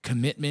shit,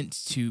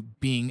 commitment to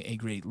being a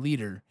great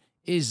leader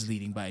is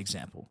leading by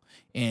example.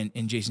 And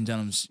Jason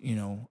Dunham's, you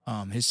know,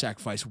 his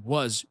sacrifice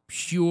was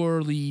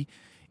purely,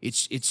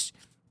 it's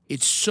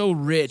so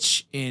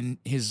rich in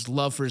his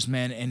love for his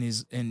men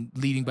and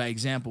leading by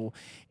example.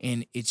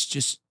 And it's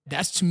just,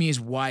 that's to me is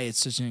why it's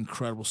such an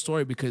incredible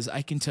story, because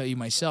I can tell you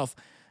myself,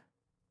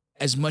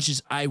 as much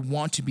as I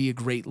want to be a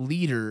great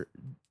leader,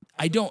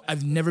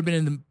 I've never been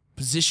in the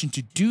position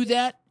to do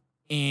that.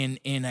 And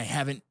I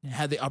haven't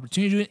had the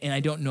opportunity to do it, and I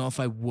don't know if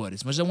I would.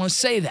 As much as I want to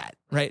say that,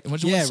 right? As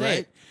much as I want to say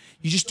it,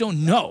 you just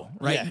don't know,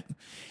 right?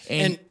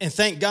 Yeah. And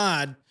thank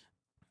God,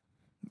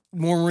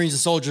 more Marines and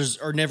soldiers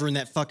are never in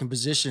that fucking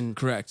position.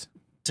 Correct.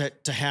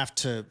 To have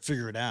to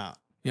figure it out,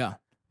 Yeah.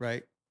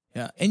 right?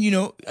 Yeah. And, you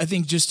know, I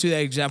think just to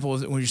that example,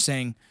 when you're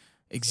saying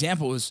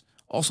example is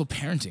also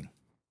parenting.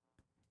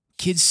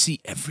 Kids see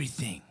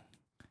everything.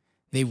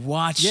 They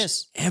watch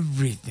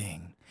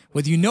everything,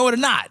 whether you know it or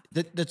not.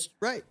 That's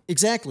right.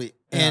 Exactly.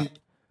 Yeah. And,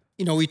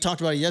 you know, we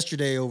talked about it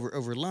yesterday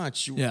over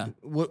lunch. Yeah.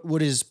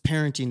 What is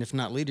parenting if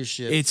not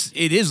leadership?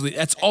 It is.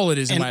 That's all it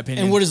is, in my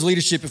opinion. And what is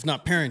leadership if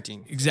not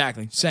parenting?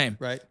 Exactly. Same.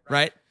 Right.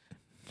 Right.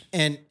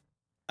 And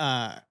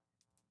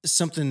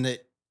something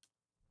that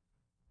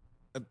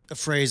a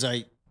phrase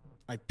I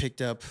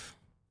picked up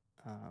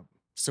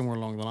somewhere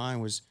along the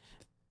line was,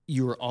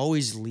 you are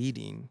always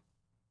leading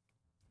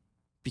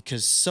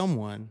because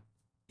someone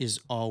is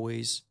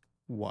always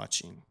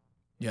watching.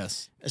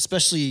 Yes.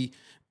 Especially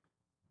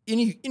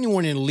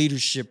anyone in a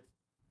leadership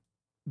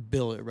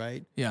billet,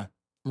 right? Yeah.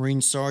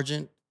 Marine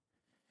sergeant,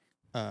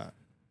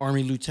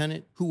 Army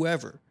lieutenant,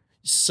 whoever.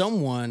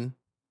 Someone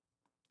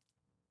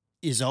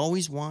is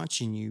always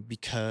watching you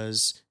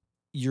because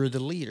you're the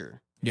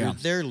leader. Yeah. You're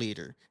their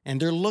leader. And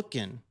they're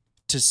looking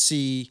to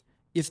see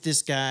if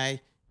this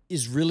guy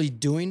is really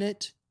doing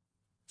it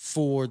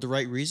for the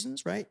right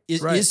reasons, right?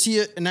 Is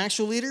he an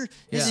actual leader?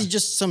 Is he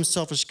just some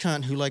selfish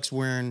cunt who likes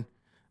wearing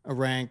a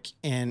rank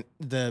and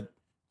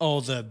all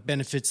the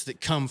benefits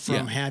that come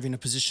from having a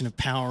position of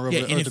power over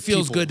and it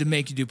feels people? good to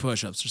make you do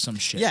push-ups or some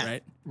shit,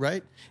 right?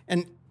 Right.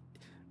 And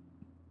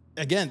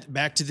again,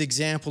 back to the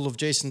example of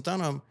Jason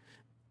Dunham,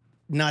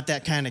 not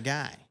that kind of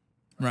guy.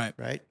 Right.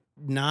 Right?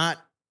 not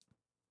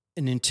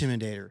an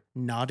intimidator,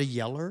 not a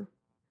yeller,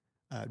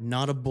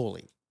 not a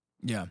bully.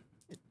 Yeah.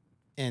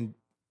 And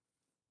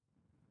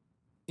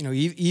you know,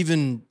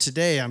 even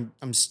today,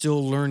 I'm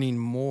still learning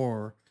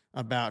more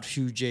about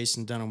who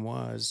Jason Dunham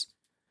was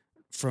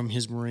from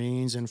his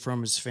Marines and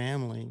from his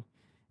family,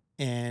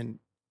 and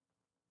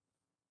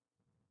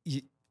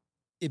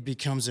it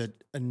becomes a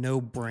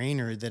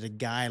no-brainer that a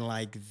guy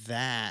like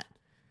that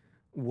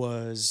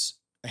was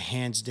a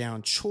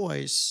hands-down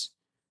choice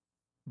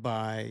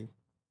by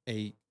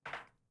a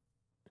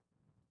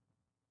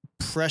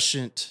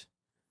prescient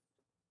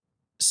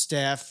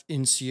staff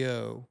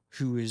NCO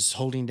who is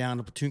holding down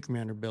a platoon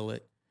commander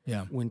billet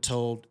when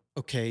told,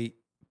 okay,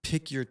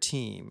 pick your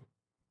team.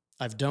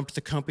 I've dumped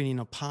the company in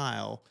a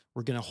pile.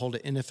 We're going to hold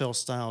an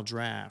NFL-style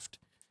draft.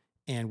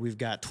 And we've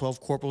got 12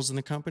 corporals in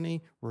the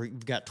company.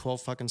 We've got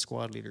 12 fucking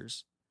squad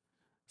leaders.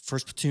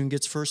 First platoon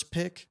gets first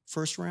pick,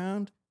 first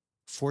round.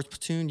 Fourth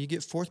platoon, you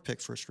get fourth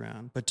pick, first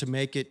round. But to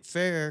make it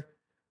fair,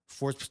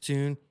 fourth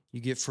platoon,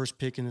 you get first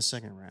pick in the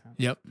second round.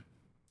 Yep.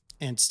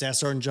 And Staff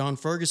Sergeant John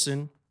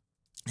Ferguson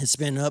has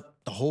been up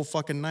the whole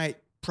fucking night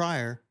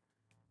prior,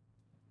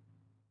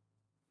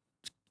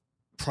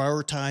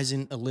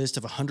 prioritizing a list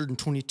of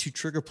 122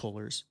 trigger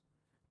pullers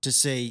to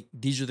say,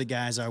 these are the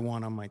guys I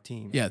want on my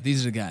team. Yeah,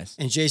 these are the guys.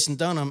 And Jason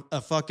Dunham, a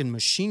fucking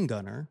machine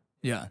gunner.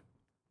 Yeah.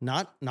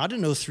 Not an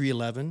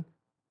 0311,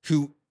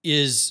 who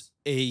is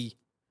an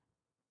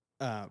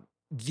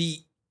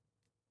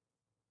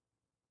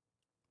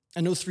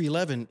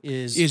 0311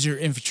 is your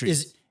infantry.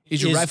 Is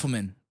your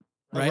rifleman.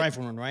 Right? A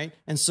rifleman, right?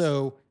 And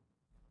so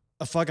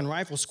a fucking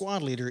rifle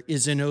squad leader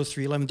is in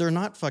 0311. They're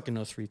not fucking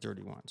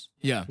 0331s.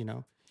 Yeah. You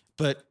know?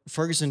 But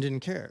Ferguson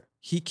didn't care.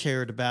 He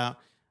cared about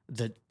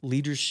the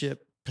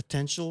leadership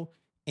potential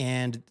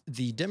and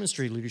the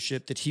demonstrated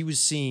leadership that he was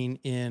seeing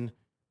in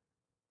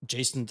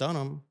Jason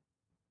Dunham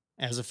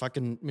as a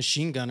fucking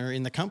machine gunner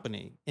in the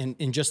company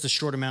in just a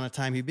short amount of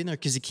time he'd been there,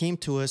 because he came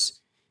to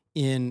us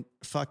in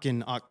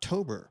fucking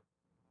October,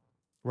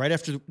 right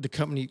after the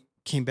company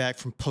came back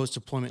from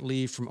post-deployment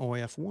leave from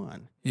OAF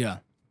 1. Yeah.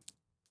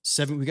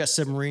 We got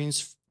 7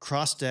 Marines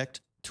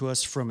cross-decked to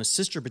us from a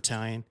sister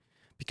battalion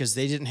because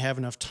they didn't have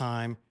enough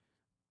time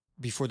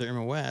before their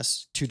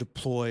MOS to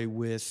deploy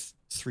with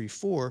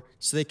 3-4,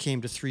 so they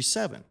came to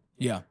 3-7.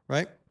 Yeah.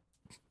 Right?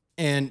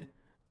 And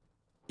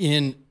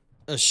in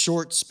a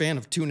short span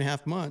of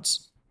 2.5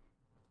 months,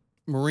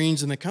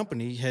 Marines in the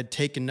company had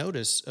taken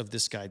notice of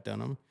this guy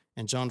Dunham,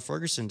 and John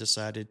Ferguson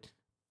decided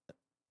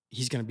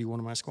he's going to be one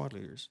of my squad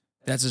leaders.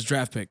 That's his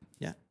draft pick.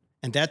 Yeah.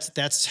 And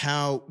that's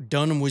how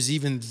Dunham was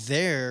even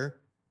there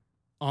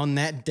on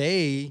that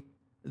day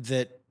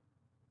that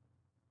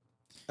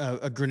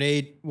a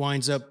grenade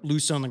winds up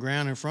loose on the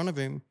ground in front of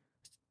him.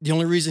 The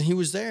only reason he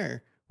was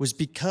there was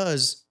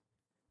because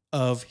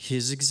of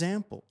his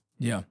example.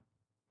 Yeah.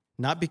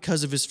 Not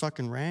because of his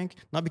fucking rank,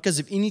 not because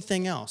of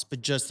anything else,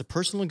 but just the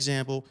personal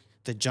example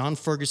that John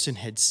Ferguson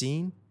had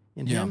seen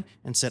in him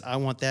and said, I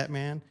want that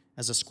man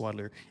as a squad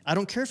leader. I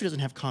don't care if he doesn't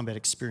have combat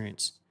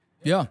experience.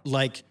 Yeah.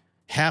 Like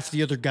half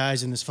the other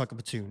guys in this fucking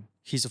platoon.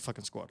 He's a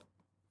fucking squad.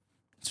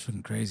 It's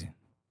fucking crazy.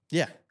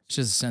 Yeah. It's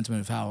just a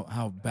sentiment of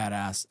how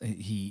badass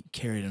he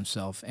carried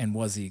himself and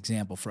was the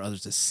example for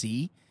others to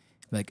see.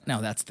 Like,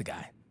 no, that's the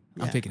guy.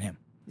 I'm picking him.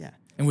 Yeah.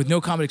 And with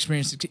no combat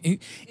experience,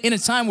 in a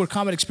time where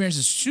combat experience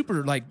is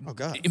super, like,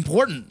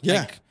 important.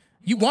 Yeah. Like,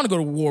 you want to go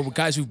to war with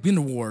guys who've been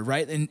to war,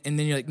 right? And then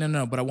you're like,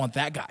 no, but I want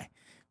that guy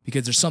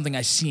because there's something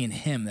I see in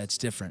him that's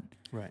different.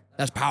 Right.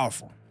 That's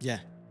powerful. Yeah.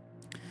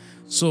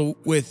 So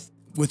with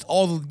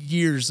all the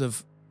years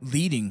of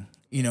leading,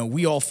 you know,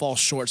 we all fall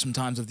short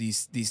sometimes of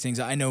these things.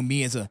 I know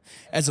me as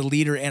a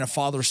leader and a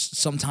father,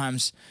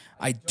 sometimes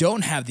I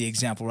don't have the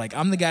example. Like,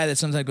 I'm the guy that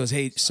sometimes goes,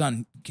 hey,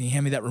 son, can you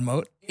hand me that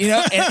remote? You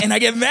know, and I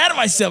get mad at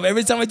myself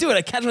every time I do it.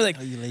 I catch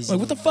myself like,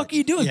 what the fuck are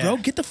you doing, bro?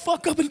 Get the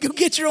fuck up and go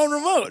get your own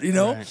remote, you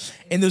know? Right.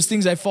 And those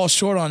things I fall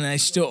short on and I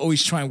still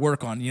always try and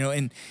work on, you know?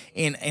 And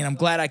I'm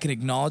glad I can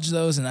acknowledge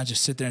those and not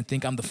just sit there and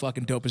think I'm the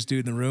fucking dopest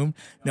dude in the room.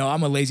 No,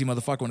 I'm a lazy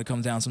motherfucker when it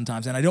comes down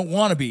sometimes. And I don't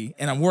want to be,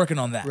 and I'm working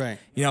on that. Right.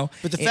 You know?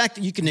 But the fact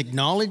that you can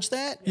acknowledge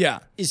that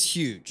is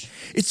huge.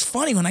 It's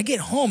funny when I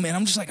get home, man,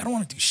 I'm just like, I don't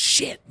want to do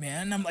shit,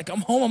 man.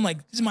 I'm home, I'm like,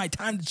 this is my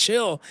time to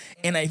chill.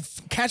 And I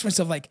catch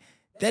myself like,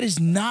 that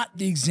is not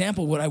the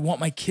example what I want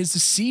my kids to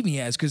see me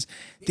as, because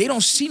they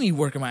don't see me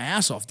working my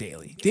ass off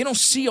daily. They don't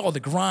see all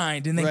the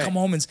grind and then come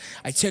home and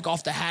I take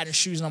off the hat and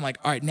shoes and I'm like,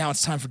 all right, now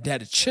it's time for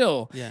dad to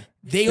chill. Yeah.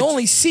 They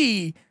only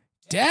see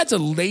dad's a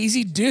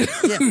lazy dude.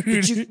 Yeah,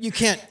 but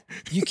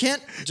you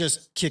can't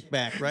just kick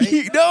back, right?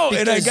 No,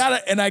 because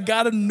and I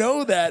gotta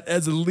know that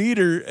as a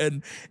leader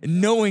and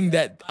knowing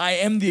that I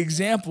am the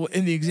example,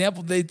 and the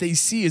example that they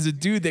see is a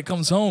dude that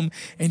comes home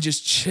and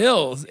just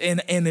chills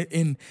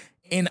and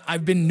And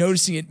I've been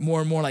noticing it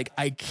more and more. Like,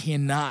 I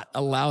cannot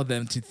allow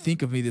them to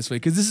think of me this way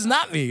because this is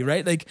not me,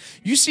 right? Like,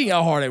 you see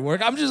how hard I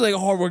work. I'm just like a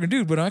hardworking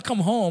dude. But when I come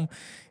home,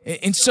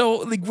 and so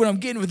like what I'm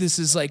getting with this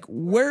is like,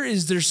 where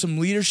is there some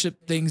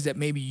leadership things that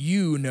maybe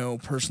you know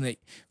personally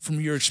from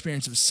your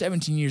experience of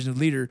 17 years as a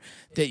leader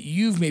that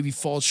you've maybe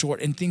fallen short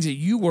and things that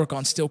you work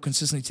on still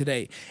consistently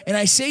today? And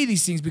I say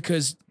these things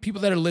because people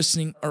that are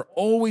listening are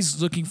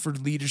always looking for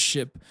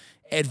leadership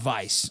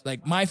advice.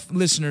 Like my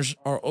listeners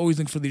are always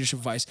looking for leadership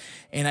advice.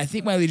 And I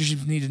think my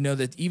leadership need to know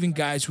that even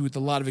guys who with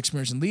a lot of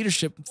experience in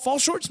leadership fall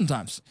short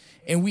sometimes.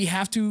 And we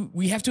have to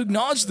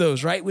acknowledge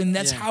those, right? When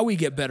that's how we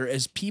get better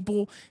as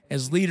people,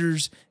 as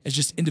leaders, as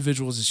just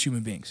individuals, as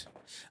human beings.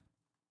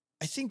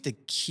 I think the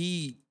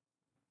key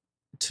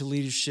to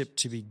leadership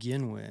to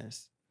begin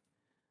with,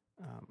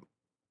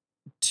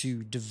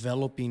 to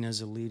developing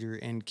as a leader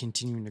and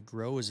continuing to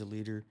grow as a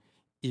leader,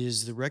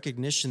 is the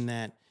recognition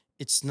that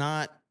it's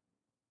not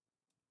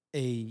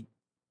a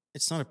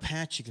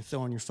patch you can throw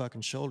on your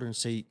fucking shoulder and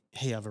say,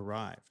 "Hey, I've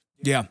arrived."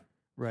 Yeah.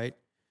 Right?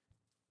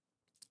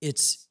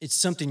 It's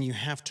something you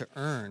have to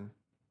earn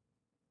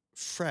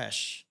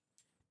fresh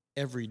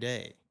every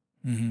day.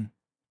 Mm-hmm.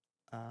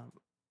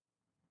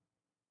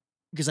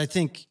 Because I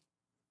think,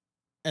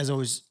 as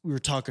we were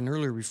talking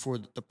earlier before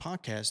the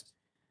podcast,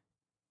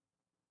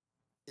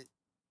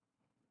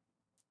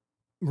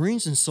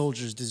 Marines and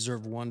soldiers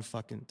deserve one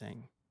fucking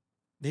thing.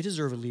 They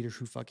deserve a leader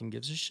who fucking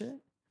gives a shit.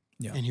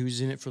 Yeah. And who's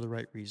in it for the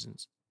right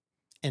reasons.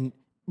 And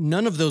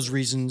none of those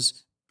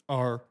reasons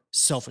are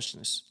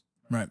selfishness.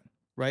 Right.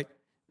 Right?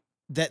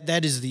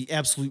 That is the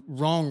absolute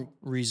wrong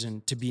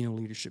reason to be in a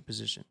leadership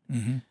position.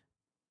 Mm-hmm.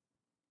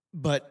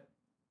 But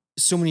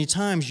so many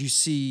times you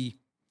see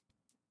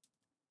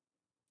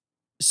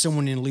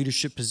someone in a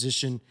leadership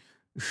position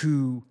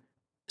who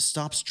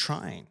stops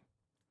trying.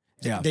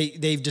 Yeah.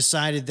 They've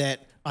decided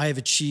that I have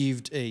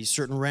achieved a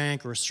certain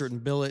rank or a certain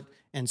billet,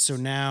 and so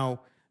now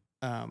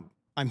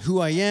I'm who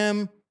I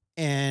am,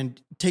 and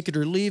take it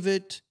or leave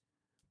it,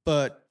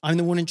 but I'm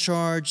the one in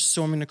charge,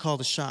 so I'm going to call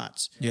the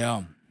shots.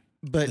 Yeah.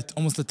 But it's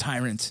almost a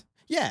tyrant.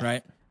 Yeah.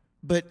 Right.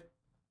 But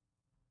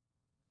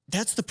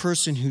that's the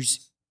person who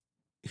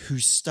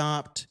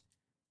stopped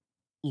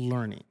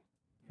learning.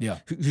 Yeah.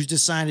 Who's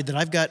decided that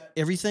I've got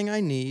everything I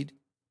need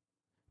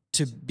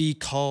to be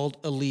called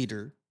a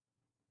leader,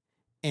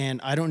 and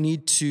I don't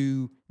need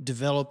to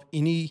develop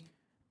any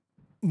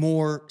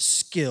more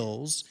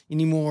skills,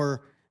 any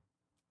more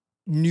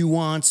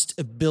nuanced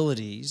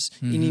abilities,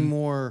 any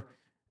more,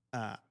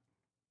 I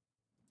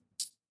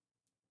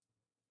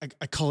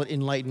call it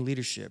enlightened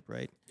leadership,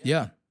 right?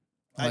 Yeah.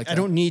 I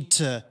don't need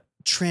to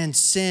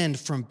transcend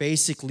from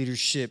basic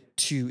leadership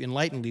to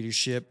enlightened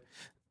leadership.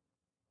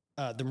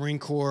 The Marine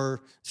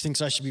Corps thinks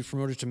I should be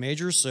promoted to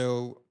major,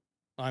 so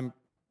I've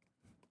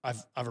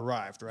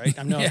arrived, right?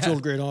 I'm now a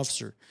field grade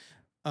officer.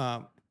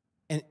 And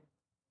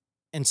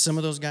some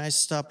of those guys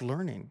stopped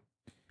learning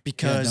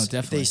because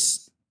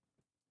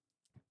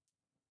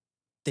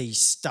they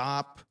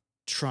stop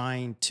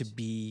trying to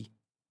be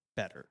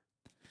better.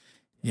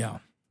 Yeah.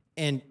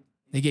 And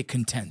they get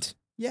content.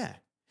 Yeah.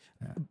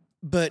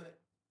 But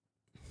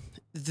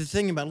the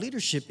thing about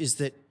leadership is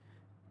that,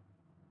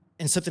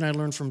 and something I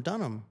learned from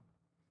Dunham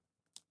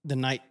the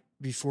night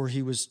before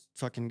he was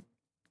fucking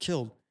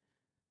killed.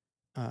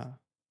 Well,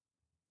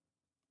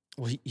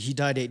 he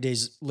died 8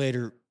 days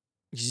later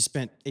because he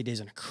spent 8 days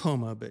in a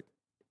coma, but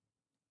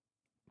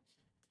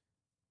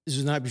this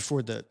was the night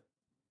before the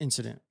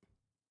incident.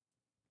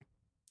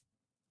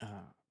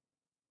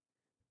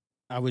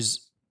 I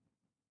was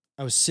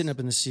sitting up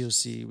in the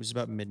COC. It was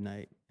about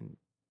midnight, and it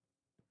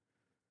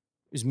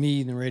was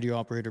me and the radio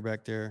operator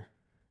back there,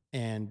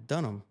 and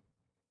Dunham,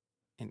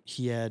 and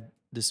he had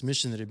this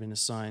mission that had been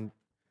assigned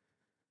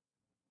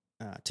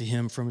to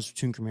him from his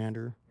platoon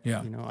commander.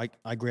 Yeah, you know,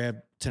 I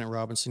grabbed Lieutenant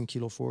Robinson,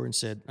 Kilo 4, and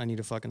said, "I need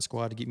a fucking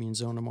squad to get me in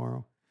zone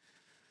tomorrow,"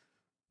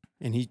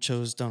 and he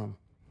chose Dunham,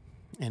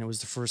 and it was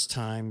the first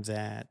time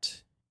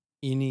that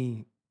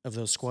any of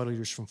those squad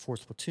leaders from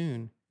 4th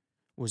Platoon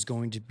was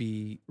going to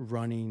be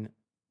running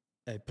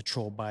a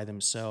patrol by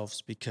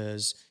themselves,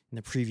 because in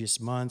the previous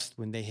month,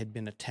 when they had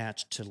been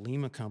attached to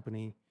Lima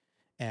Company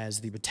as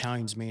the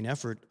battalion's main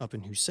effort up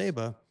in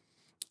Huseba,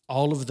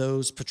 all of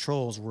those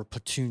patrols were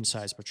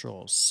platoon-sized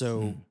patrols.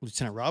 So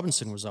Lieutenant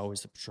Robinson was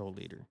always the patrol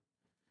leader.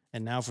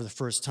 And now for the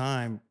first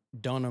time,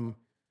 Dunham,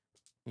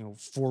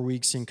 4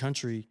 weeks in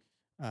country,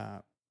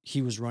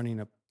 he was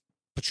running a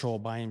patrol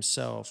by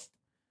himself,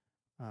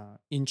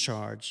 in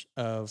charge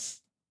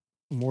of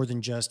more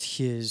than just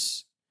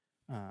his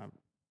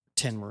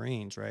 10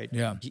 Marines, right?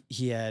 Yeah.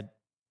 He had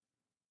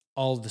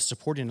all of the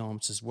supporting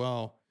elements as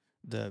well,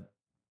 the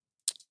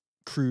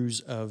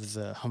crews of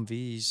the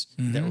Humvees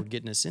that were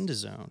getting us into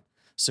zone.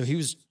 So he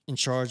was in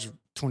charge of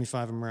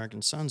 25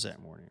 American Sons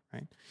that morning,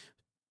 right?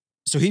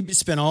 So he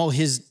spent all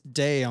his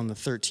day on the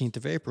 13th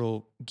of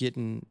April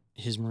getting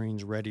his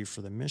Marines ready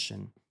for the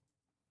mission,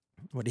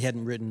 but he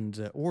hadn't written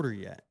the order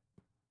yet,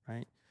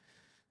 right?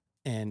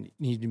 And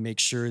needed to make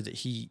sure that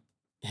he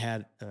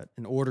had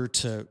an order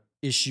to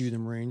issue the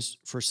Marines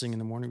first thing in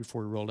the morning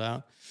before we rolled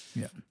out.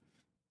 Yeah.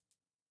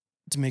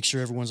 To make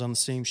sure everyone's on the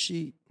same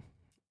sheet.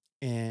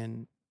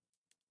 And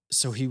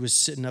so he was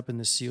sitting up in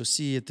the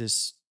COC at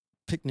this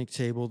picnic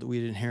table that we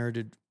had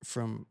inherited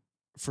from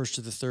 1st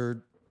to the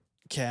 3rd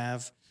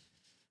Cav,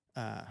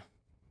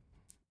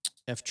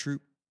 F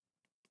Troop.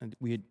 And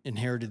we had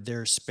inherited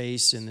their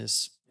space in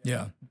this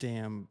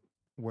damn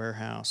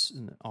warehouse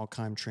in the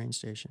Alkheim train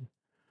station.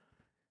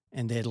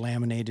 And they had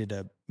laminated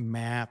a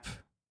map,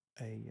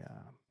 a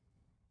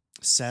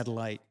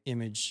satellite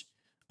image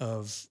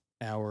of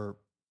our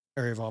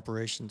area of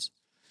operations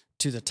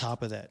to the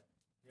top of that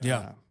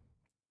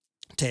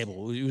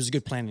table. It was a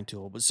good planning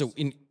tool. But so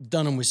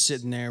Dunham was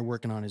sitting there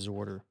working on his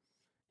order.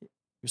 It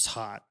was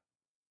hot,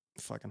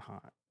 fucking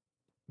hot.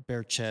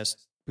 Bare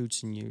chest,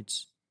 boots and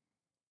utes.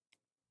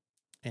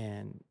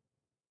 And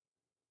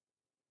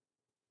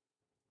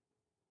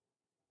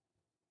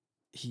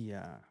he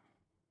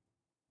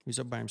was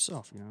up by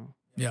himself,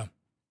 Yeah.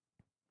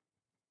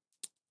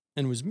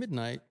 And it was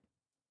midnight,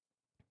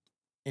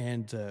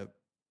 and the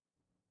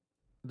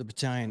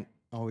battalion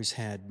always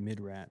had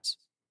mid-rats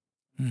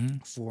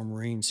for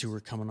Marines who were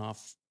coming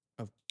off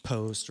of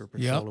post or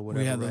patrol or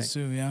whatever. We had those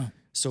too, yeah.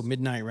 So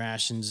midnight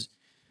rations,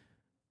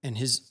 and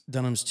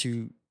Dunham's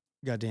 2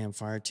 goddamn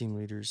fire team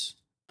leaders,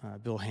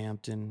 Bill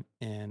Hampton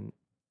and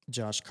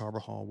Josh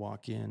Carbajal,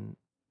 walk in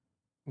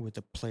with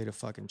a plate of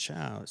fucking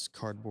chow. It's a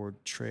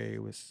cardboard tray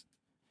with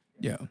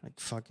like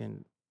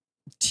fucking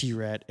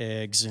T-rat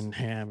eggs and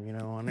ham,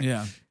 on it.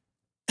 Yeah.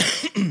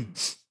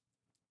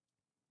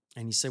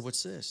 And he said,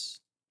 "What's this?"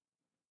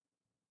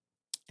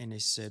 And they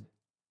said,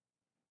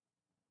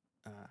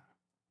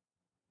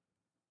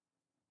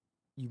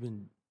 "You've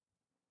been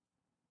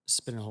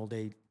spending a whole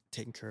day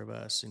taking care of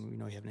us, and we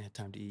know you haven't had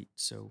time to eat,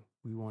 so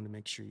we want to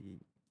make sure you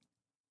eat."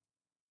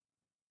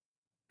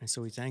 And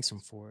so he thanks him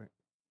for it.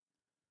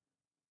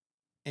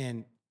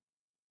 And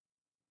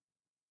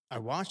I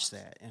watched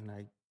that, and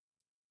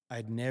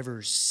I'd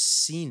never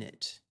seen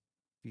it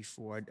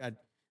before.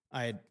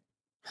 I had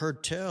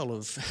heard tell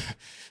of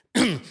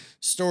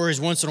stories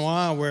once in a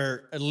while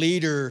where a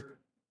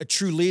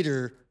true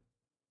leader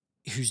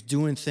who's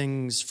doing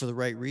things for the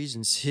right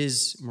reasons,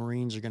 his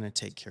Marines are going to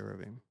take care of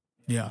him.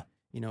 Yeah.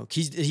 He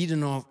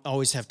didn't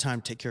always have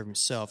time to take care of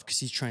himself because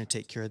he's trying to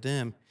take care of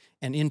them.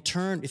 And in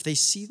turn, if they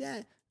see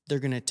that, they're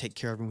going to take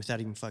care of him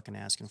without even fucking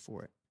asking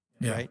for it.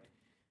 Yeah. Right?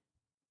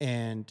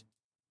 And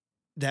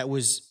that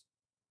was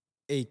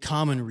a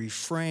common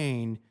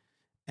refrain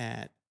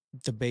at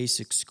the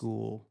basic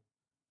school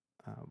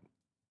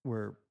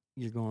where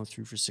you're going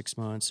through for 6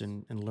 months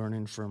and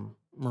learning from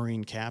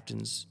Marine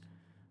captains,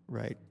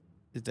 right?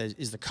 That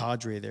is the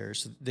cadre there.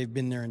 So they've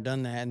been there and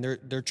done that, and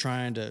they're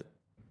trying to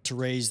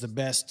raise the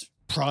best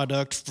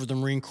product for the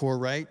Marine Corps,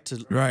 right?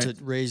 To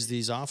raise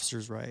these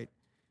officers, right?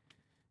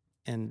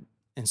 And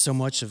so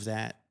much of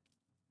that,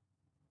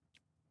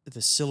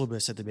 the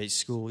syllabus at the basic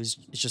school is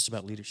just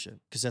about leadership,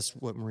 because that's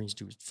what Marines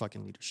do, is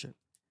fucking leadership.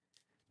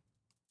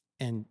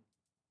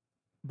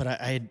 But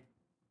I'd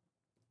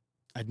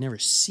never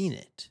seen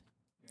it.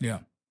 Yeah.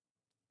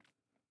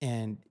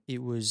 And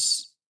it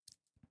was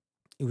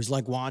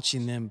like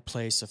watching them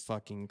place a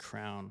fucking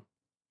crown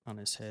on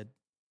his head.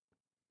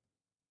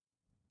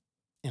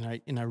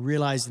 And I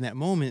realized in that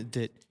moment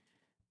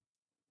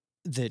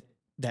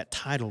that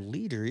title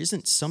leader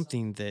isn't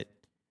something that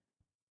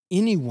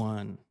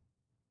anyone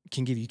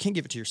can give you. You can't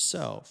give it to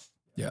yourself.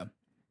 Yeah.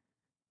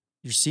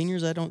 Your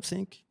seniors, I don't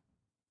think,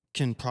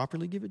 can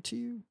properly give it to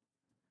you.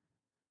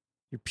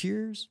 Your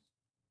peers,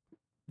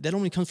 that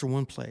only comes from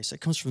one place. That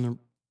comes from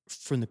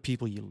the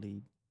people you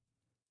lead.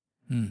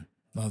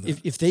 Love that.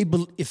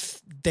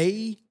 If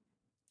they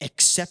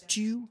accept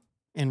you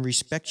and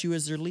respect you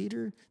as their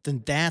leader,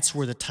 then that's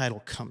where the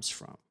title comes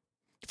from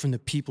the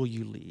people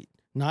you lead,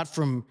 not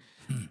from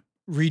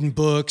reading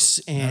books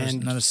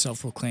and not a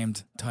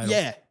self-proclaimed title.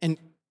 Yeah, and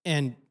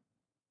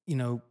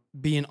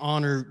being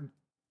honor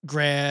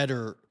grad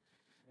or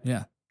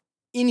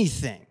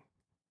anything.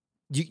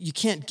 You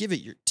can't give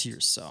it to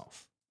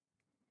yourself.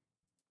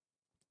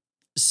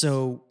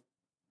 So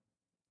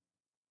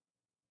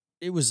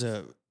it was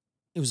a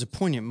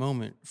poignant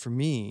moment for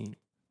me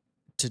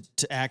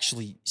to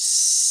actually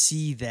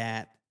see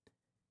that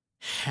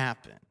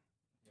happen.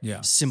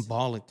 Yeah.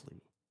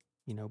 Symbolically,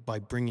 by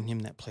bringing him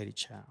that plate of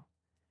chow.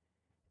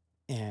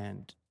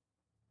 And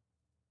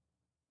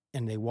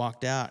they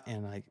walked out,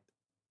 and I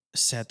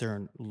sat there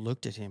and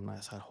looked at him, and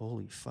I thought,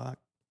 holy fuck.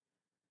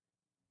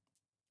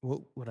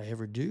 What would I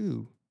ever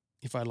do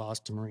if I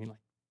lost a Marine like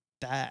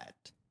that?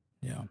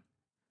 Yeah.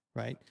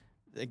 Right?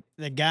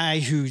 The guy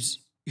who's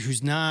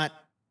not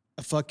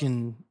a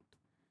fucking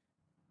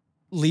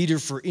leader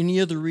for any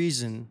other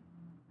reason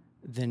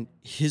than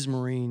his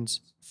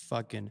Marines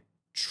fucking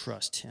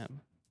trust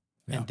him.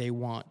 Yeah. And they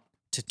want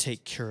to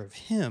take care of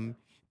him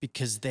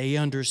because they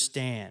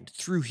understand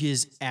through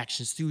his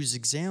actions, through his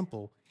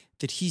example,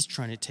 that he's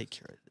trying to take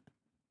care of them.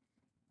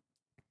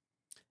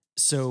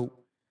 So,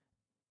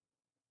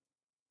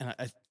 and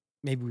I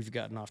maybe we've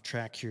gotten off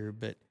track here,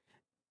 but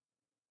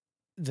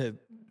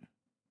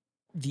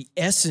the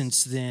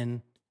essence,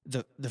 then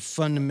the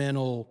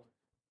fundamental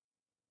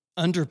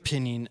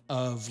underpinning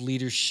of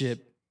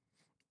leadership,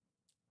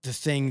 the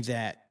thing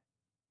that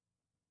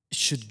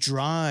should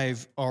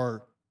drive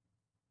our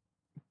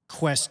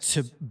quest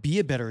to be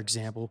a better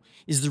example,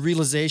 is the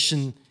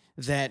realization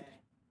that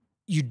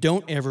you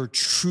don't ever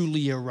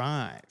truly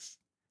arrive,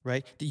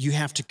 right? That you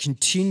have to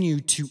continue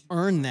to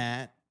earn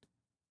that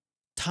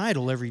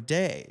title every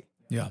day.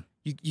 Yeah.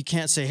 You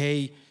can't say,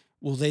 hey,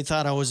 well, they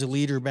thought I was a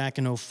leader back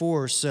in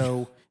 2004,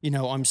 so,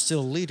 I'm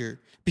still a leader.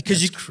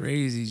 Because That's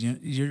crazy.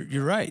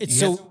 You're right.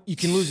 It's you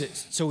can lose it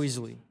so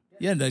easily.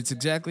 Yeah, that's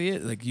exactly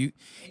it. Like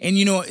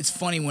it's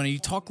funny when you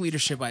talk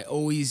leadership, I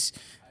always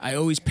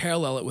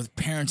parallel it with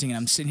parenting, and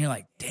I'm sitting here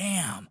like,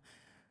 damn,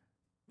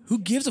 who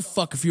gives a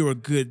fuck if you were a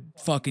good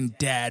fucking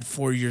dad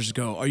 4 years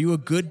ago? Are you a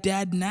good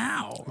dad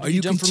now? What have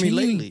you done for me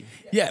lately?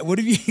 Yeah, what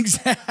have you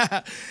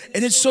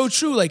And it's so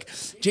true. Like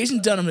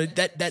Jason Dunham,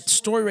 that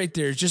story right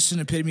there is just an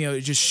epitome of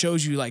it. Just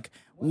shows you like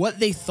what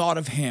they thought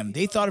of him.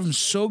 They thought of him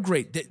so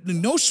great that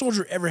no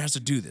soldier ever has to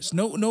do this.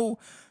 No.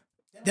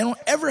 They don't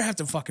ever have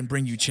to fucking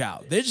bring you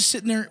chow. They're just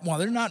sitting there while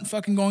they're not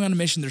fucking going on a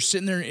mission. They're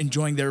sitting there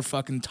enjoying their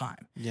fucking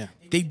time. Yeah.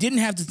 They didn't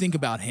have to think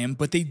about him,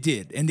 but they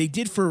did. And they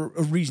did for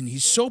a reason.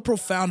 He's so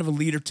profound of a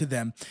leader to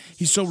them.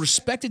 He's so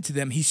respected to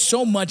them. He's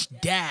so much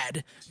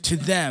dad to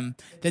them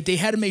that they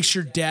had to make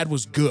sure dad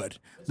was good.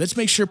 Let's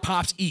make sure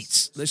Pops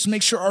eats. Let's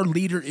make sure our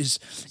leader has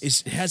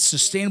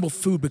sustainable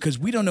food, because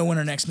we don't know when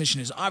our next mission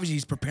is. Obviously,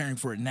 he's preparing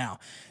for it now.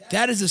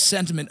 That is a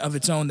sentiment of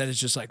its own that is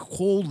just like,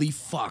 holy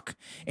fuck.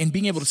 And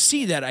being able to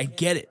see that, I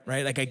get it,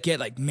 right? Like, I get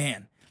like,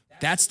 man,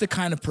 that's the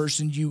kind of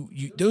person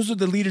those are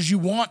the leaders you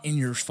want in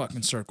your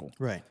fucking circle.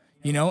 Right.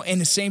 And at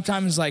the same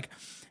time, it's like,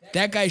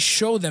 that guy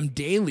showed them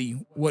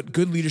daily what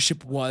good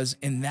leadership was,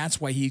 and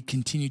that's why he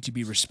continued to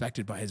be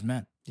respected by his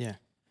men. Yeah.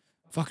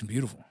 Fucking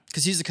beautiful.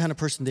 Because he's the kind of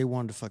person they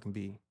wanted to fucking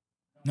be.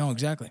 No,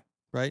 exactly.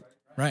 Right?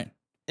 Right.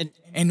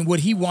 And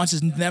what he wants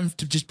is them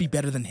to just be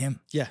better than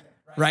him. Yeah.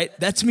 Right?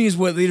 That to me is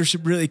what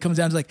leadership really comes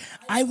down to. Like,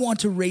 I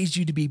want to raise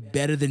you to be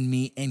better than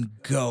me and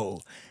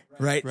go.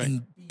 Right?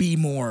 And be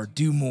more,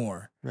 do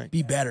more. Right.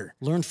 Be better.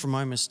 Learn from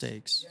my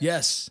mistakes.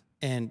 Yes.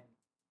 And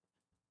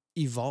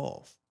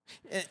evolve.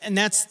 And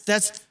that's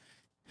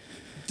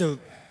the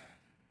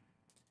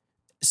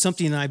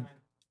something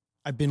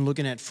I've been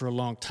looking at for a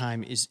long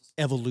time is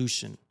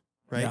evolution,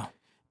 right? Yeah.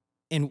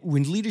 And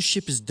when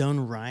leadership is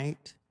done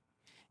right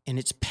and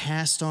it's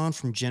passed on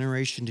from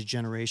generation to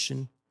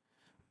generation,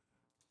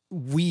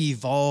 we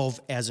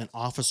evolve as an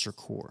officer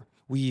corps.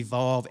 We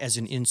evolve as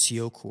an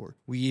NCO corps.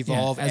 We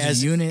evolve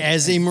as a unit,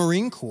 as a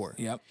Marine Corps.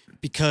 Yep.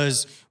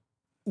 Because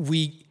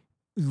we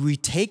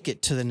take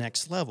it to the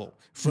next level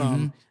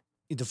from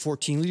the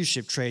 14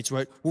 leadership traits,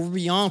 right? We're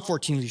beyond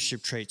 14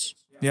 leadership traits.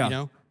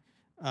 Yeah.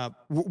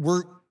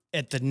 We're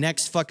at the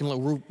next fucking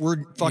level.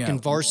 We're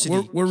fucking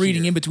varsity. We're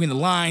reading in between the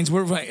lines.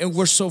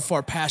 We're so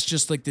far past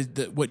just like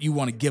the what you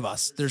want to give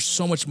us. There's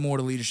so much more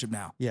to leadership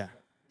now. Yeah.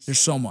 There's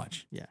so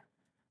much. Yeah.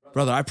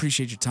 Brother, I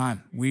appreciate your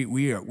time.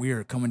 We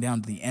are coming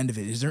down to the end of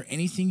it. Is there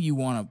anything you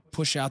want to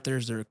push out there?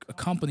 Is there a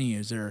company?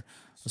 Is there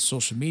a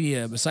social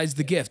media besides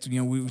the gift?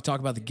 We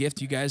talk about the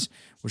gift. You guys,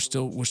 we're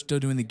still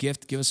doing the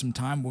gift. Give us some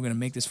time. We're gonna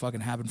make this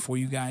fucking happen for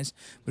you guys.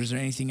 But is there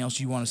anything else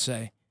you want to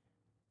say?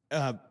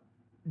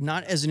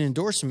 Not as an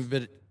endorsement,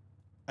 but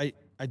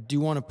I do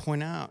want to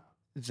point out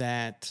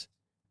that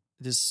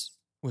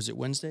was it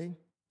Wednesday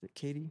that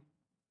Katie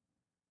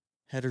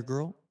had her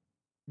girl,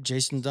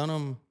 Jason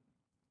Dunham.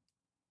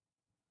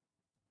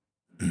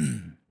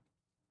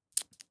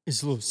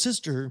 His little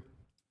sister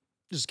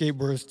just gave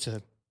birth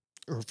to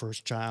her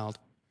first child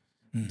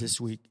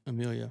this week,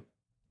 Amelia.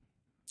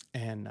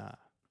 And I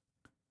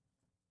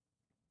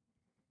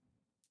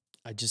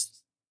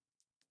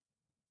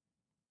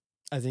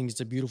think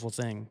it's a beautiful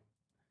thing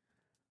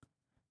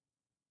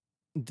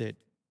that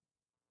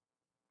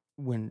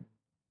when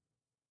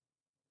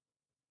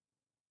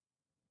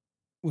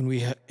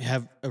we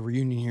have a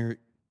reunion here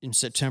in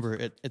September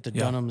at the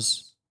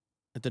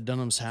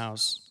Dunham's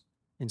house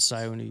in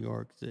Scioto, New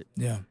York, that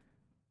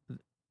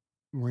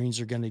Marines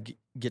are going to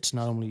get to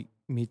not only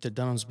meet the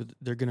Dunhams, but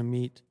they're going to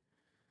meet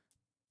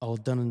all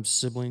of Dunham's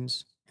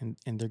siblings, and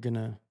they're going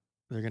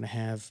to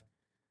have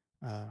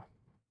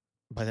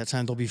by that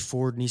time there'll be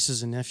 4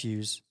 nieces and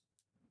nephews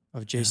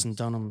of Jason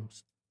Dunham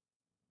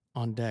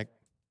on deck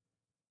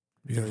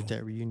there at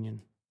that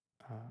reunion.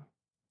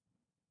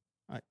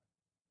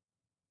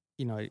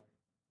 We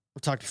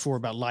talked before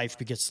about life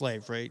begets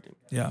slave, right?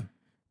 Yeah.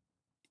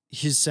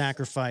 His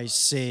sacrifice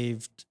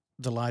saved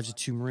the lives of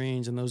 2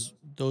 Marines, and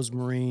those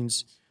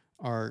Marines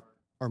are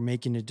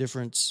making a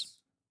difference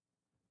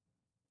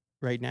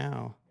right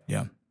now.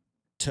 Yeah.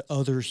 To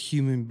other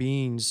human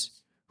beings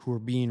who are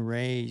being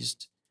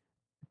raised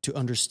to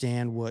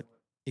understand what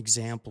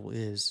example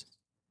is.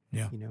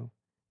 Yeah.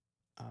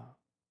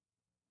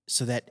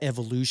 So that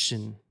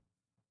evolution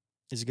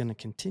is going to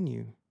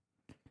continue.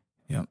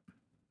 Yep.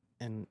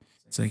 And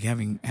it's like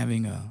having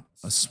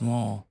a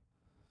small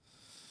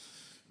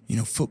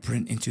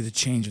footprint into the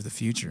change of the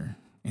future.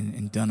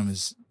 And Dunham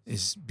is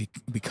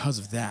because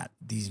of that,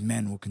 these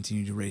men will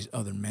continue to raise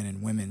other men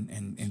and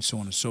women and so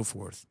on and so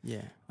forth.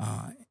 Yeah.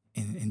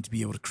 And to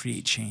be able to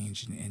create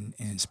change and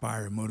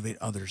inspire and motivate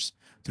others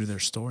through their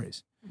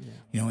stories. Yeah.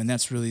 You know, and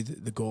that's really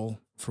the goal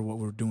for what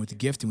we're doing with the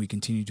gift. And we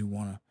continue to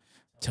want to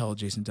tell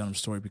Jason Dunham's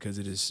story because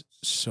it is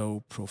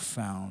so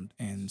profound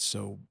and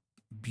so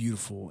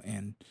beautiful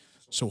and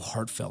so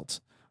heartfelt.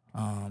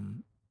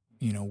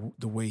 You know,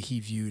 the way he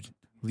viewed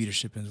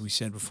leadership, as we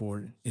said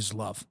before, is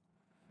love.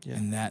 Yeah.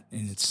 And that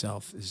in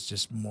itself is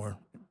just more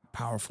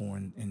powerful,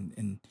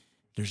 and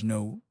there's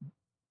no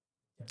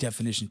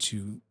definition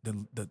to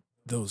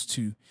those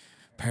two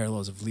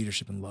parallels of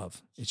leadership and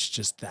love. It's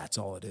just that's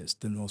all it is.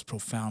 The most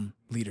profound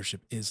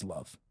leadership is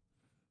love.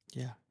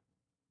 Yeah.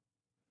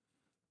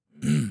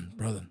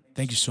 Brother,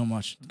 thank you so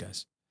much,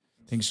 guys.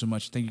 Thank you so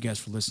much. Thank you guys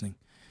for listening.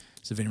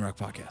 It's the Vinny Rock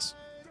Podcast.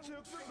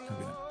 Have a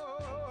good night.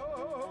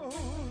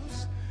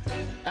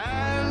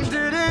 And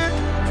did it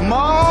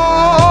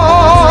more.